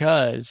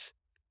 Because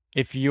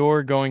if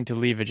you're going to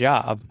leave a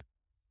job,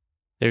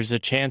 there's a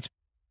chance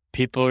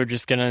people are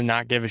just going to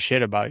not give a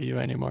shit about you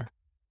anymore.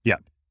 Yeah.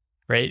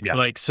 Right. Yeah.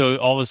 Like, so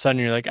all of a sudden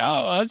you're like,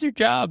 oh, how's your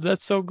job?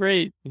 That's so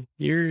great.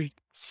 You're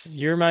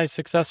my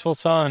successful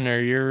son, or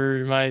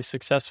you're my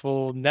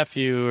successful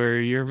nephew, or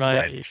you're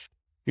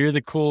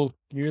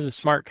the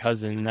smart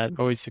cousin that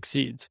always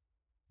succeeds.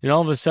 And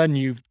all of a sudden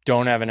you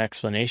don't have an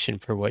explanation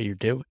for what you're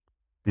doing.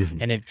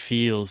 And it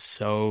feels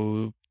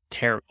so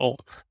terrible.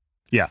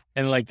 Yeah.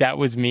 And like, that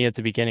was me at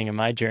the beginning of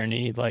my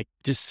journey, like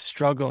just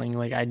struggling.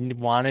 Like I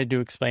wanted to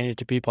explain it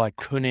to people. I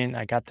couldn't.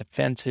 I got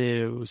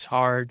defensive. It was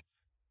hard.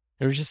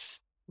 It was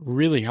just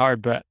really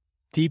hard. But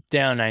deep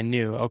down, I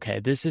knew, okay,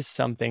 this is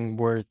something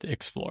worth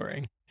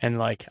exploring. And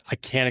like, I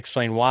can't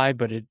explain why,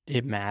 but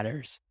it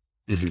matters.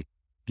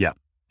 Yeah.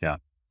 Yeah.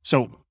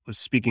 So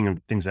speaking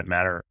of things that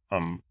matter,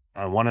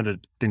 one of the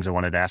things I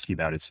wanted to ask you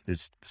about is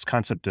this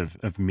concept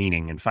of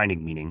meaning and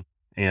finding meaning.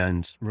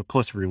 And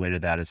closely related to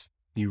that is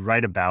you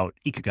write about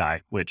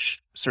Ikigai,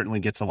 which certainly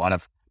gets a lot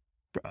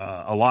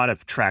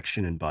of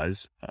traction and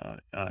buzz.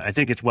 I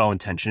think it's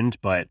well-intentioned,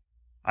 but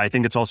I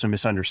think it's also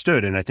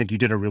misunderstood. And I think you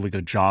did a really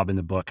good job in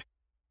the book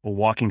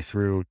walking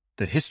through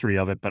the history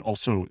of it, but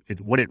also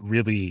what it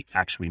really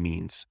actually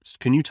means.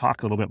 Can you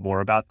talk a little bit more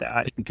about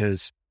that?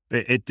 Because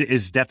it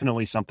is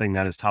definitely something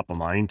that is top of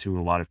mind to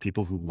a lot of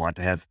people who want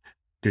to have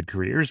good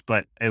careers,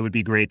 but it would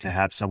be great to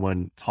have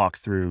someone talk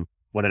through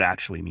what it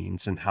actually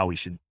means and how we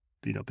should,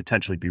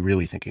 potentially be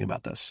really thinking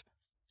about this.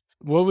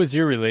 What was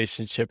your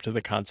relationship to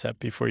the concept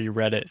before you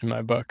read it in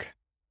my book?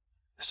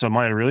 So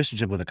my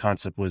relationship with the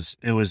concept was,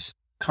 it was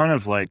kind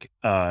of like,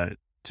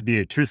 to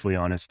be truthfully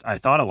honest, I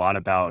thought a lot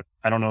about,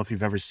 I don't know if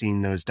you've ever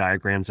seen those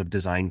diagrams of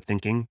design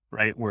thinking,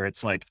 right? Where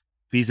it's like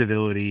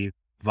feasibility,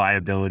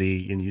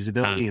 viability, and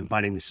usability and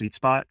finding the sweet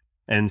spot.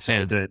 And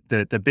so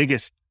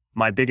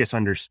my biggest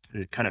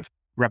kind of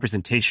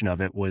representation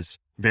of it was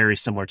very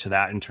similar to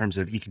that in terms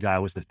of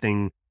Ikigai was the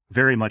thing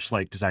very much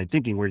like design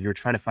thinking, where you're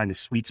trying to find the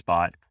sweet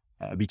spot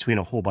between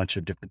a whole bunch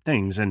of different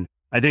things. And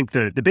I think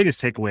the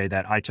biggest takeaway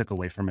that I took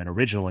away from it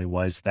originally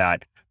was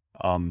that,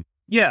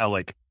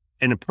 like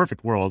in a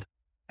perfect world,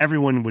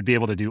 everyone would be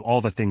able to do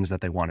all the things that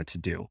they wanted to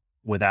do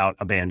without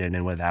abandon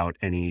and without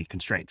any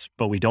constraints.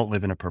 But we don't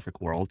live in a perfect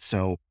world.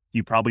 So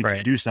you probably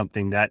Right. do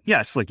something that,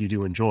 yes, like you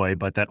do enjoy,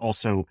 but that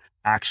also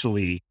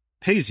actually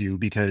pays you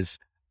because,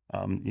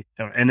 and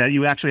that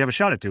you actually have a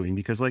shot at doing,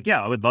 because like,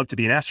 yeah, I would love to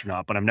be an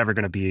astronaut, but I'm never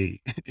going to be,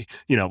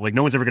 like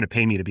no one's ever going to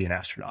pay me to be an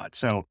astronaut.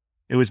 So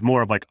it was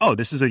more of like, oh,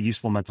 this is a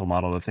useful mental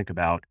model to think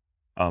about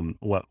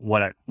what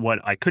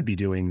I could be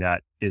doing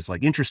that is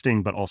like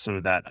interesting, but also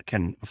that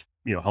can,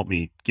 help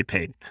me get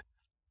paid.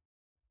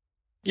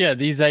 Yeah,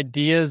 these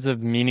ideas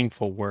of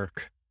meaningful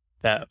work,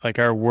 that like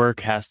our work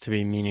has to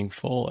be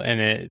meaningful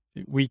and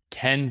we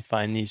can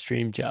find these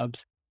dream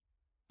jobs.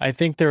 I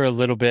think they're a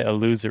little bit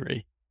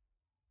illusory.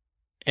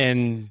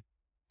 And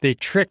they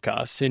trick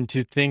us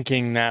into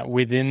thinking that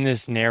within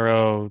this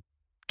narrow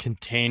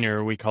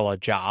container we call a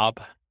job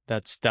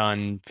that's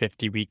done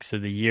 50 weeks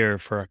of the year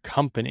for a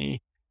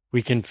company,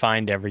 we can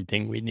find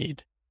everything we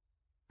need,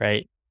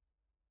 right?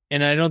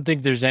 And I don't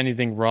think there's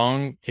anything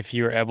wrong if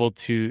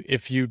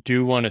you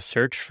do want to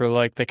search for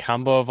like the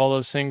combo of all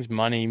those things,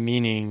 money,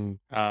 meaning,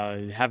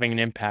 having an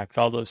impact,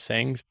 all those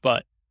things.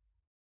 But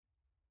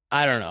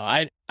I don't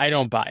know. I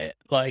don't buy it.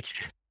 Like,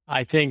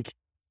 I think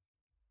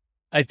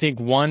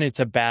one, it's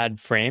a bad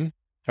frame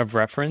of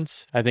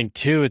reference. I think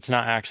two, it's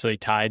not actually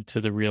tied to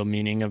the real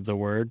meaning of the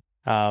word,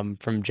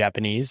 from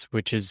Japanese,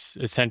 which is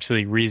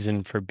essentially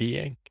reason for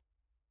being.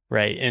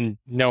 Right. And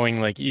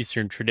knowing like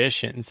Eastern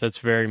traditions, that's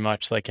very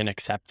much like an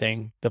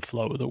accepting the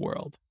flow of the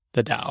world,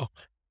 the Tao,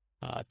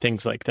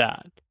 things like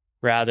that,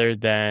 rather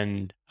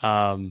than,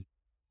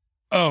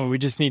 we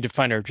just need to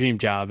find our dream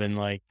job and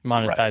like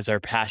monetize our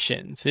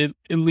passions. It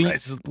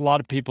leads a lot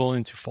of people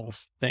into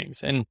false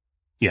things. And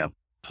Yeah.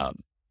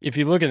 If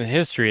you look at the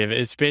history of it,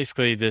 it's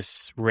basically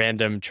this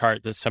random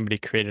chart that somebody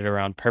created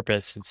around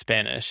purpose in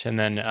Spanish. And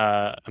then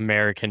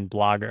American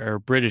blogger or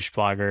British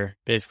blogger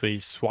basically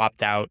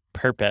swapped out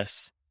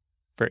purpose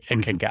for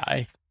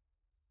Ikigai,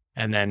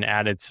 and then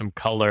added some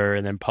color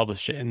and then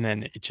published it, and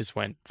then it just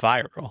went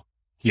viral.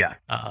 Yeah.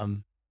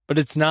 But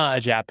it's not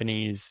a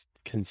Japanese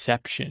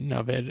conception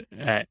of it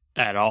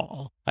at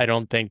all. I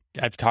don't think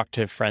I've talked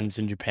to friends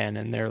in Japan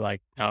and they're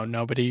like, no,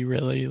 nobody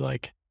really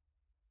like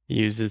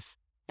uses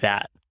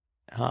that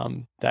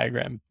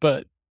diagram.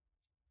 But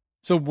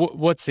so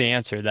what's the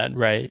answer then,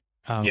 right?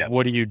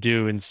 What do you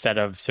do instead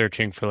of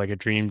searching for like a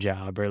dream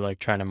job or like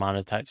trying to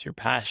monetize your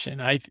passion?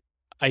 I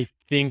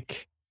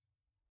think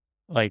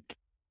like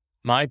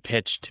my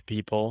pitch to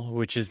people,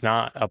 which is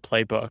not a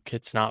playbook,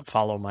 it's not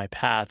follow my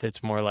path.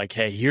 It's more like,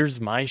 hey,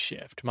 here's my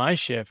shift. My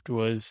shift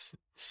was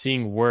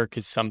seeing work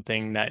as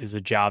something that is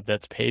a job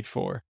that's paid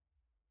for,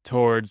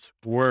 towards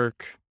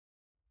work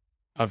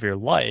of your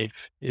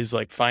life is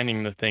like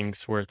finding the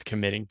things worth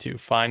committing to,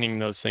 finding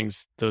those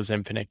things, those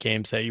infinite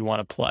games that you want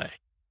to play.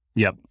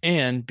 Yep.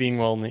 And being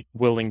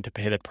willing to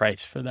pay the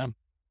price for them.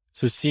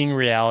 So seeing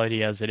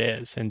reality as it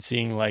is and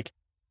seeing like,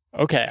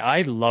 okay,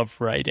 I love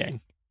writing.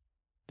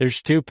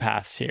 There's two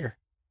paths here.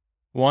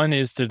 One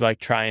is to like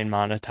try and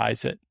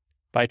monetize it.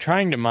 By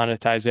trying to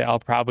monetize it, I'll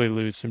probably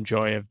lose some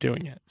joy of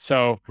doing it.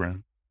 So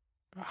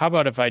how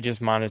about if I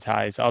just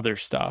monetize other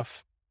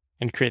stuff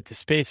and create the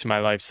space in my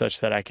life such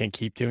that I can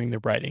keep doing the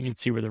writing and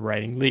see where the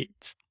writing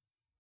leads?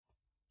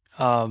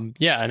 And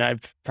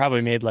I've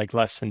probably made like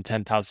less than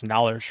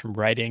 $10,000 from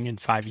writing in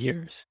 5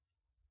 years.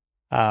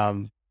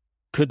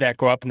 Could that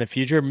go up in the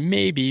future?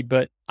 Maybe,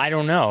 but I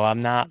don't know.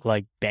 I'm not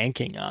like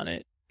banking on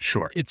it.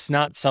 Sure. It's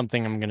not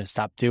something I'm going to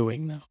stop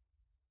doing though.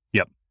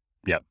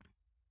 Yep.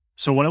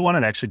 So what I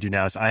want to actually do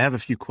now is I have a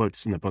few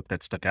quotes in the book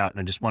that stuck out, and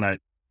I just want to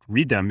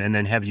read them and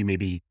then have you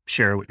maybe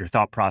share what your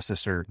thought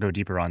process or go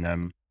deeper on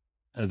them.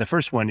 The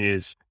first one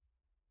is,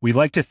 we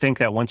like to think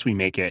that once we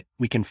make it,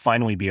 we can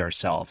finally be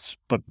ourselves.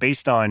 But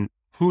based on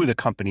who the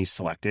company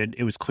selected,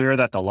 it was clear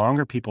that the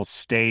longer people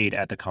stayed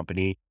at the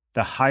company,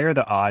 the higher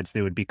the odds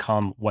they would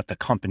become what the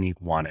company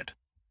wanted.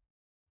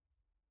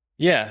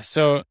 Yeah.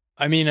 So,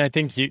 I mean, I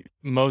think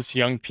most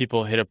young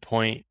people hit a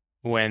point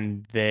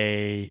when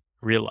they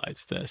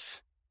realize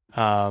this.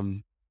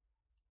 And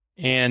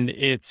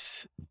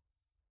it's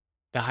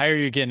the higher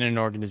you get in an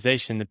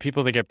organization, the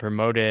people that get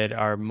promoted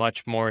are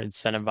much more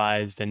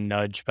incentivized and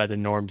nudged by the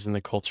norms and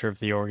the culture of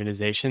the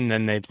organization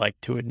than they'd like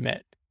to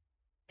admit.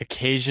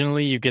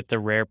 Occasionally, you get the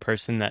rare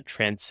person that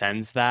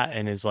transcends that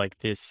and is like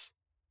this,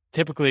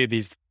 typically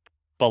these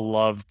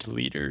beloved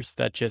leaders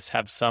that just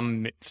have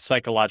some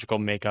psychological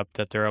makeup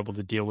that they're able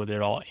to deal with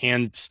it all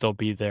and still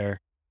be their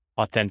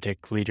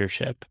authentic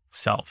leadership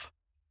self.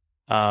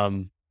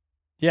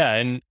 Yeah,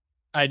 and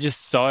I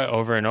just saw it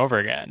over and over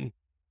again.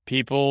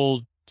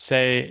 People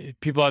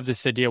have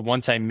this idea,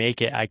 once I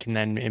make it, I can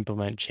then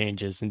implement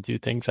changes and do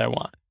things I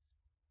want.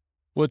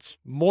 What's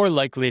more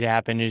likely to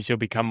happen is you'll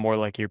become more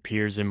like your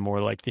peers and more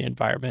like the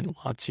environment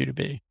wants you to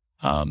be.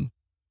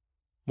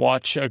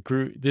 Watch a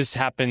group. This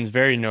happens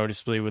very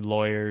noticeably with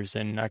lawyers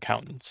and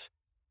accountants.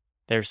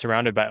 They're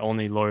surrounded by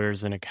only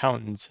lawyers and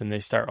accountants, and they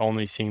start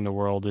only seeing the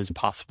world as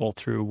possible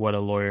through what a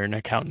lawyer and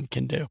accountant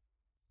can do.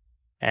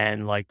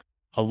 And like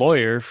a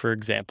lawyer, for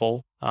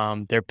example,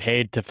 they're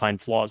paid to find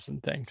flaws in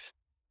things.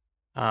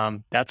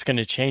 That's going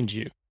to change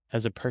you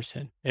as a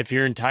person. If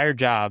your entire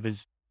job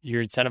is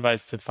you're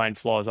incentivized to find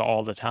flaws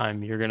all the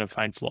time, you're going to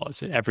find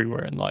flaws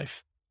everywhere in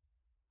life.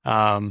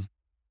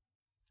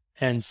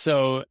 And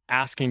so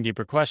asking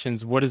deeper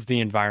questions, what does the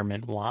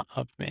environment want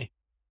of me?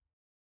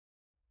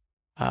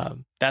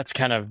 That's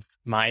kind of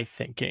my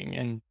thinking.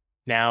 And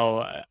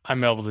now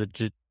I'm able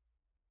to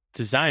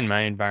design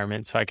my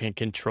environment so I can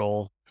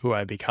control who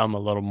I become a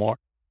little more.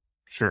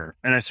 Sure.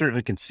 And I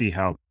certainly can see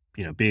how,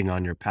 being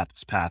on your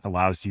path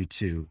allows you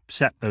to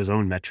set those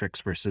own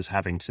metrics versus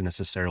having to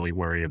necessarily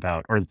worry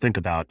about or think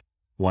about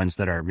ones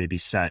that are maybe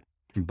set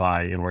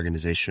by an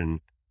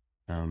organization,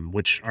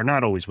 which are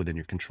not always within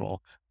your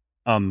control.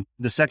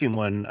 The second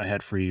one I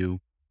had for you,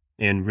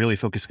 and really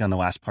focusing on the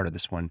last part of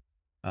this one,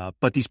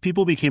 but these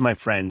people became my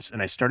friends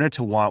and I started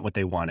to want what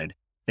they wanted.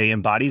 They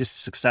embodied a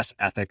success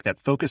ethic that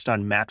focused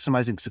on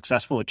maximizing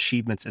successful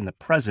achievements in the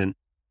present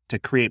to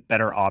create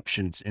better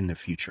options in the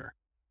future.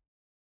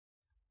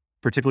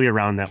 Particularly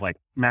around that, like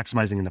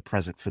maximizing in the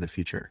present for the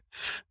future.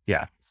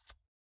 Yeah.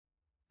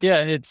 Yeah,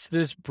 it's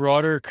this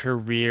broader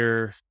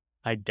career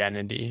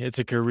identity. It's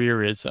a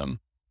careerism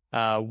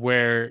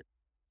where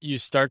you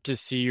start to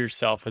see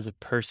yourself as a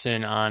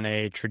person on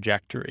a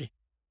trajectory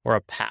or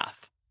a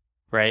path,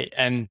 right?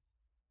 And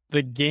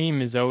the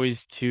game is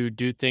always to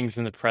do things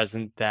in the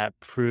present that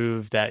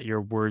prove that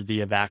you're worthy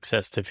of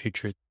access to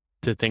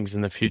things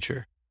in the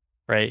future,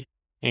 right?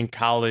 In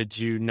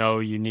college, you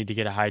need to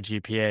get a high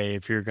GPA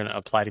if you're going to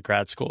apply to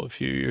grad school a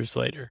few years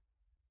later,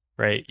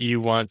 right?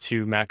 You want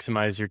to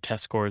maximize your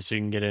test scores so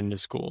you can get into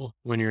school.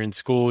 When you're in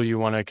school, you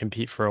want to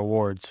compete for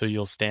awards so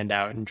you'll stand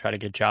out and try to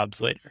get jobs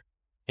later.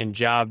 In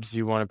jobs,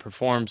 you want to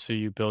perform so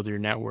you build your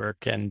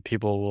network and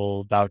people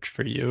will vouch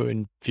for you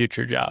in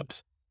future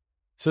jobs.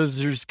 So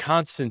there's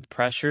constant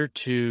pressure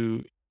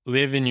to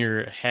live in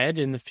your head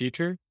in the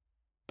future,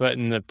 but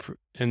in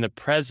the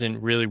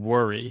present, really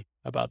worry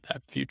about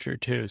that future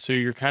too. So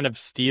you're kind of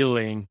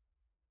stealing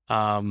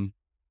the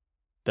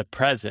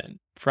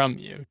present from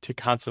you to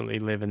constantly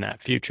live in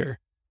that future.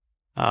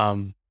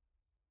 And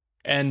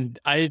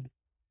I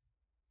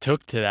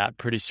took to that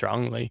pretty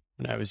strongly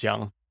when I was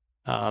young.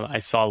 I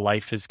saw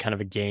life as kind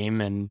of a game,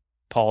 and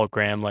Paul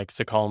Graham likes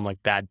to call them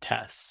like bad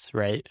tests,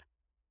 right?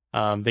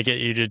 They get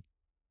you to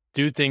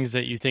do things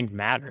that you think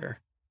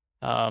matter.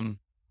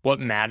 What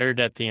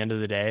mattered at the end of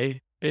the day?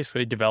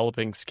 Basically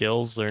developing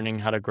skills, learning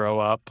how to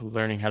grow up,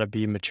 learning how to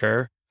be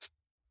mature,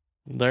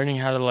 learning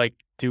how to like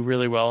do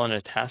really well on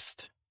a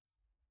test.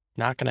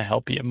 Not going to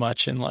help you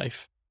much in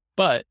life,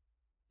 but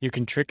you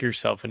can trick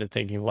yourself into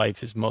thinking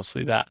life is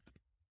mostly that.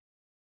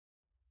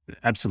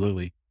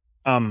 Absolutely.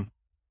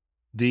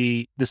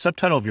 The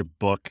subtitle of your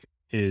book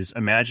is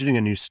Imagining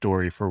a New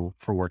Story for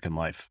Work and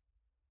Life.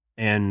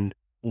 And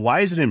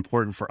why is it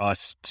important for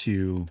us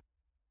to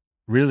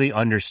really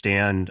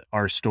understand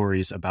our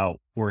stories about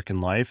work and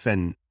life?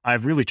 And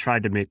I've really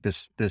tried to make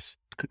this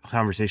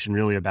conversation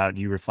really about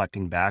you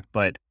reflecting back,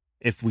 but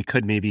if we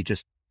could maybe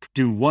just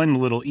do one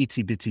little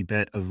itsy bitsy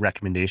bit of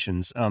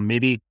recommendations,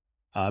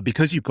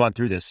 because you've gone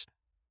through this,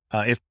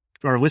 if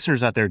our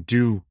listeners out there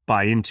do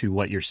buy into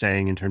what you're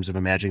saying in terms of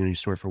imagining a new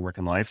story for work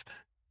and life,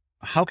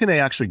 how can they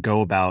actually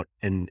go about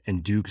and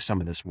do some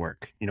of this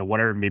work? What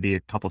are maybe a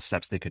couple of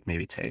steps they could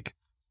maybe take?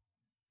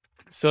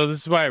 So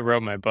this is why I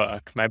wrote my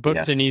book. My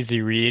book's an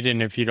easy read,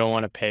 and if you don't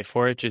want to pay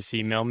for it, just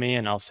email me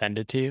and I'll send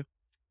it to you.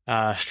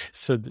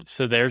 So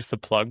there's the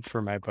plug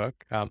for my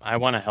book. I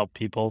want to help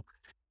people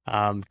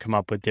come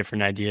up with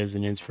different ideas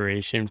and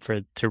inspiration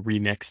to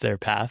remix their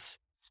paths.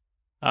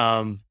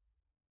 What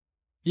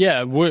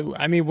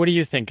do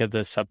you think of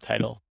the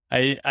subtitle?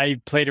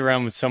 I played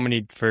around with so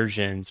many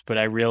versions, but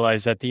I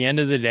realized at the end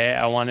of the day,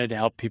 I wanted to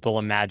help people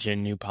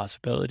imagine new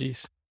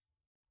possibilities.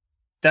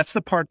 That's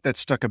the part that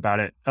stuck about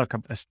it.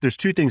 There's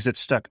two things that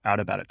stuck out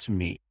about it to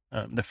me.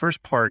 The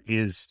first part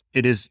is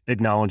it is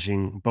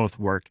acknowledging both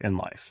work and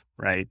life,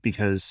 right?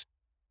 Because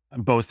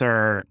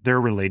they're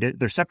related.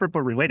 They're separate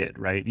but related,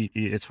 right?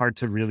 It's hard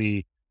to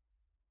really,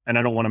 and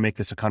I don't want to make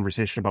this a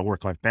conversation about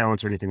work-life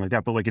balance or anything like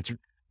that, but like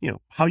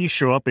how you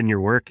show up in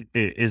your work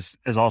is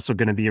also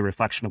going to be a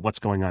reflection of what's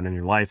going on in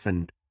your life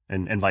and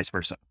vice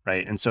versa.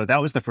 Right. And so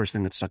that was the first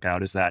thing that stuck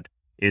out, is that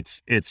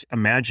it's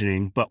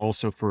imagining, but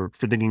also for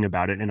thinking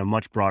about it in a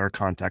much broader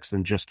context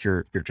than just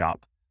your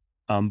job.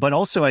 But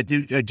also I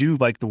do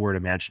like the word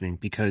imagining,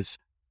 because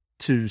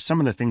to some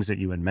of the things that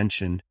you had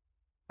mentioned,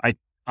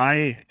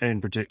 I've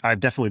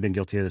definitely been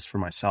guilty of this for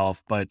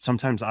myself, but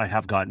sometimes I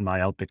have gotten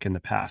myopic in the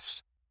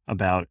past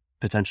about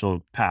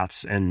potential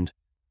paths. And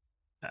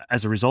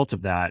as a result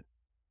of that,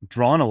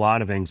 drawn a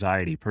lot of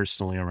anxiety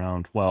personally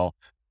around, well,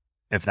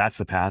 if that's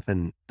the path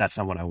and that's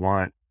not what I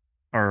want,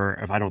 or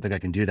if I don't think I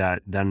can do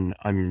that, then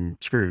I'm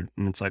screwed.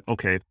 And it's like,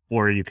 okay,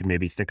 or you can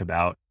maybe think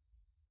about,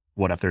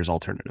 what if there's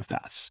alternative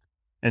paths?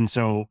 And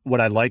so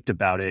what I liked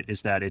about it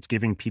is that it's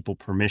giving people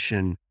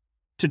permission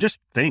to just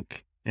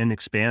think and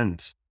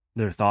expand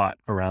their thought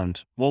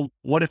around, well,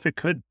 what if it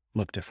could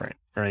look different?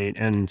 Right.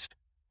 And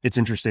it's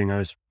interesting. I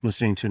was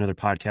listening to another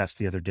podcast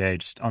the other day,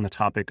 just on the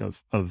topic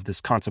of this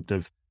concept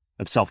of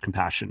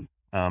self-compassion.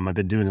 I've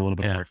been doing a little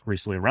bit of work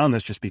recently around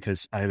this, just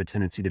because I have a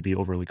tendency to be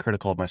overly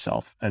critical of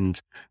myself.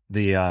 And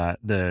the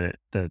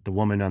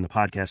woman on the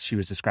podcast, she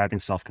was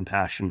describing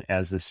self-compassion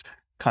as this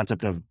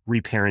concept of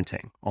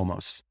reparenting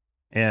almost.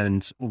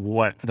 And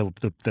what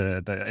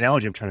the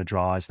analogy I'm trying to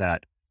draw is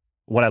that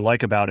what I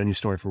like about A New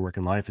Story for Work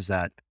and Life is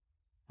that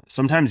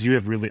sometimes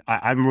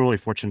I'm really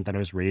fortunate that I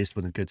was raised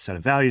with a good set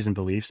of values and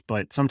beliefs,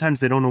 but sometimes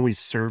they don't always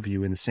serve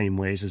you in the same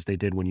ways as they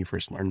did when you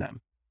first learned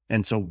them.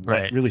 And so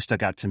what really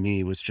stuck out to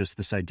me was just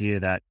this idea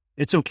that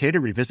it's okay to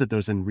revisit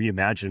those and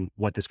reimagine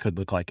what this could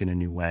look like in a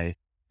new way.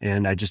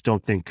 And I just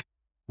don't think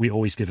we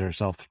always give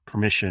ourselves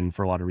permission,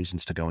 for a lot of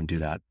reasons, to go and do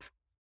that.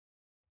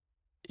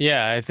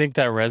 Yeah, I think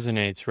that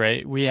resonates,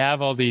 right? We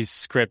have all these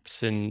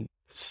scripts and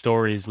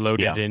stories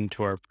loaded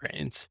into our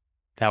brains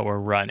that we're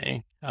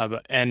running.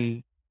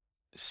 And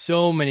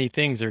so many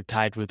things are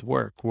tied with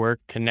work. Work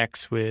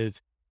connects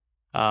with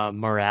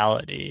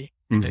morality,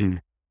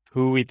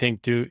 who we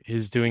think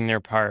is doing their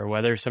part,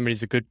 whether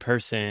somebody's a good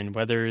person,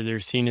 whether they're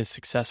seen as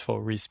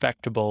successful,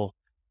 respectable.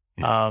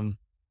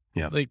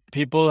 Like,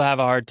 people have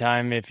a hard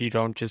time if you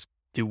don't just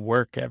do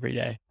work every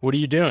day. What are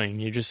you doing?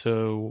 You're just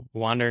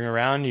wandering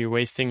around, you're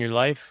wasting your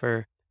life.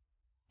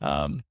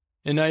 And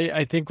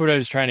I think what I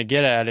was trying to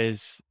get at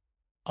is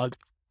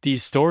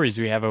these stories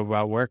we have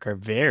about work are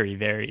very,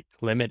 very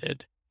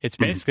limited. It's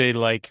basically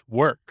like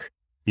work.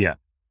 Yeah.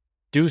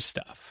 Do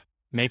stuff.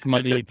 Make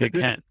money if you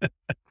can.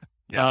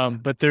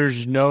 But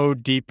there's no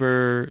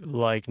deeper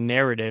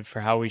narrative for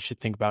how we should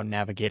think about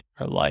navigating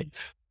our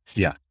life.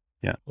 Yeah.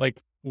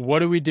 Like, what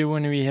do we do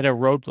when we hit a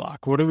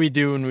roadblock? What do we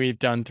do when we've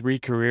done 3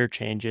 career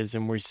changes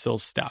and we're still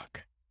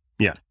stuck?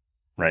 Yeah.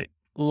 Right.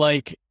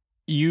 Like,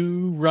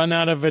 you run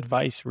out of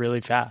advice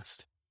really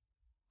fast.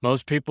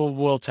 Most people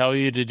will tell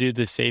you to do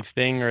the safe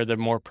thing or the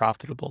more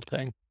profitable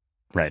thing.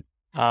 Right.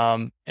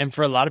 And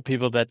for a lot of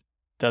people, that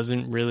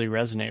doesn't really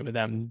resonate with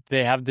them.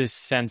 They have this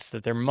sense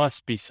that there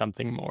must be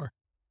something more.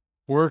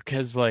 Work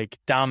has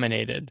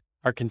dominated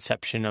our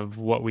conception of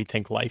what we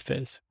think life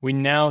is. We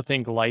now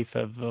think life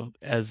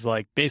as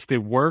basically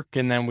work,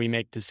 and then we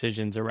make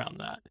decisions around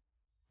that.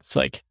 It's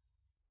like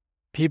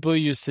people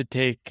used to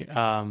take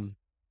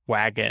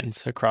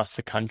wagons across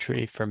the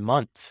country for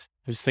months.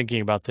 I was thinking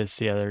about this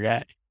the other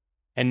day.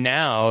 And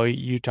now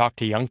you talk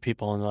to young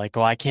people and they're like,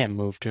 oh, I can't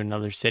move to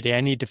another city.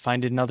 I need to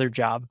find another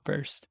job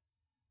first.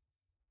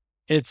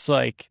 It's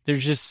like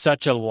there's just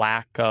such a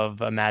lack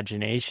of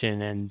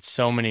imagination and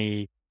so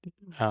many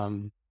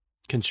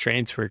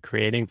constraints we're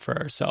creating for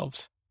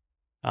ourselves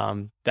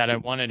that I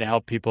wanted to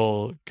help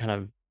people kind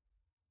of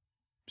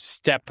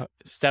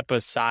step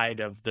aside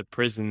of the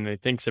prison they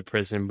think's a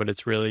prison, but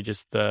it's really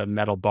just the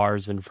metal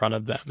bars in front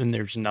of them, and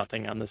there's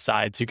nothing on the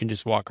sides. You can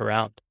just walk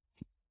around.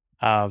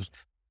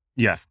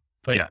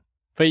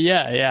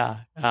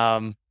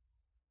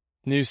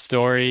 New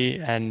story,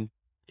 and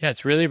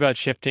it's really about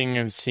shifting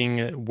and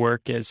seeing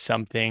work as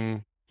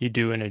something you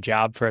do in a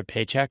job for a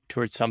paycheck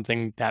towards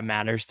something that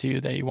matters to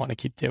you that you want to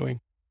keep doing,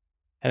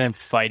 and then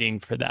fighting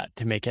for that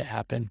to make it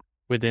happen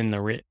within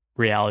the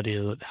reality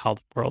of how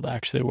the world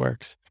actually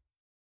works.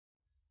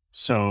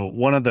 So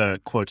one of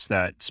the quotes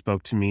that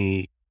spoke to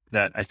me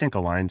that I think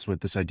aligns with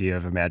this idea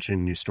of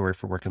imagining a new story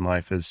for work and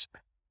life is,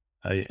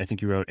 I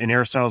think you wrote, in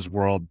Aristotle's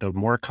world, the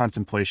more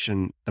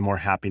contemplation, the more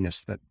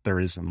happiness that there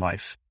is in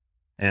life.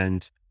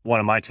 And one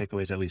of my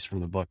takeaways, at least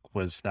from the book,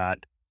 was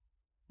that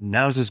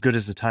now's as good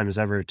as the time as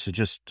ever to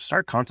just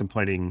start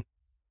contemplating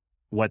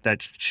what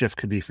that shift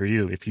could be for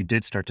you if you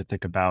did start to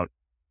think about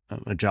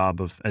a job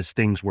as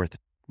things worth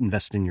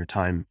investing your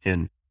time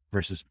in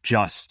versus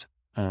just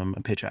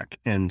a paycheck.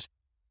 And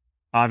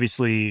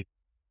obviously,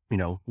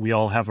 we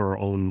all have our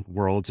own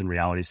worlds and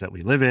realities that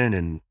we live in.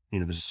 And,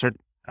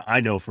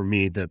 I know for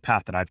me, the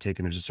path that I've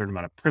taken, there's a certain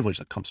amount of privilege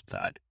that comes with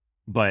that.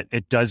 But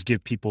it does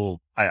give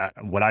people,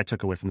 what I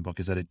took away from the book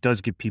is that it does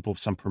give people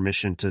some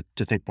permission to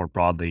think more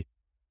broadly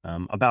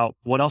about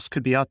what else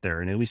could be out there,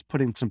 and at least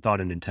putting some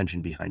thought and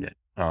intention behind it.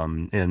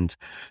 And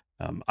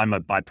I'm a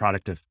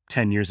byproduct of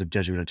 10 years of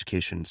Jesuit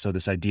education. So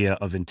this idea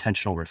of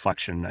intentional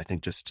reflection, I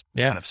think just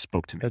kind of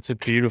spoke to me. That's a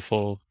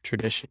beautiful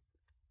tradition.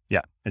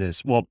 Yeah, it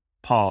is. Well,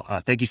 Paul,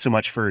 thank you so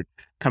much for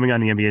coming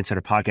on the MBA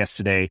Insider podcast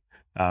today,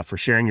 for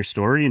sharing your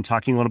story and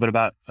talking a little bit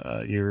about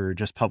your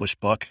just published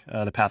book,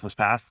 The Pathless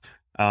Path.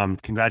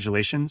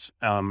 Congratulations.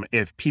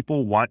 If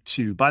people want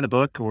to buy the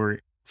book or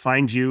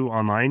find you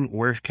online,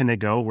 where can they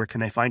go? Where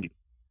can they find you?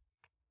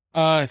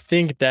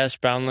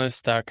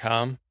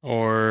 Think-boundless.com,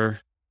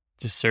 or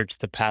just search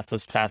The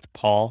Pathless Path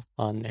Paul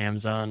on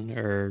Amazon,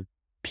 or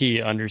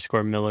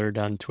P_Millard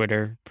on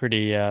Twitter.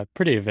 Pretty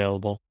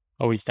available.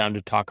 Always down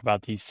to talk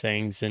about these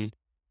things. And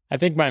I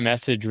think my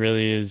message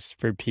really is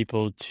for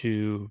people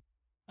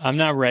I'm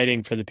not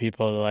writing for the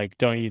people that like,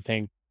 don't you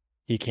think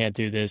you can't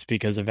do this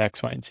because of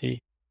X, Y, and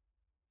Z?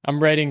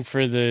 I'm writing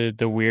for the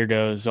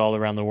weirdos all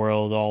around the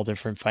world, all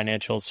different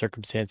financial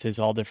circumstances,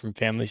 all different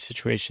family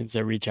situations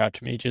that reach out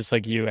to me, just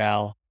like you,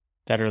 Al,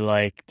 that are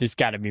like, there's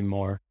got to be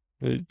more.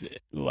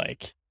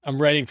 Like,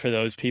 I'm writing for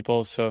those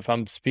people. So if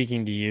I'm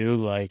speaking to you,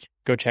 like,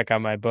 go check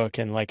out my book.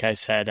 And like I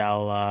said,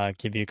 I'll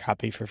give you a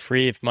copy for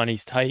free if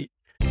money's tight.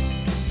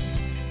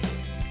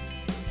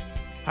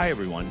 Hi,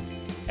 everyone.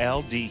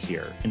 Al D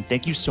here, and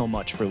thank you so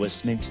much for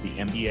listening to the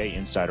MBA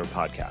Insider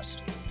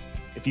podcast.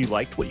 If you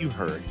liked what you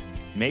heard,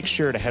 make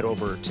sure to head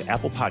over to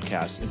Apple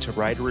Podcasts and to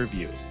write a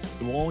review.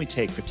 It will only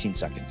take 15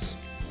 seconds.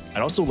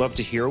 I'd also love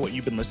to hear what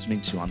you've been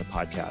listening to on the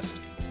podcast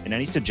and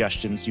any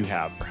suggestions you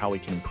have for how we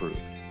can improve.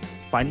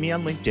 Find me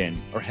on LinkedIn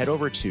or head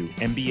over to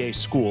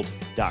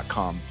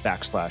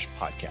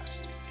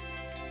mbaschooled.com/podcast.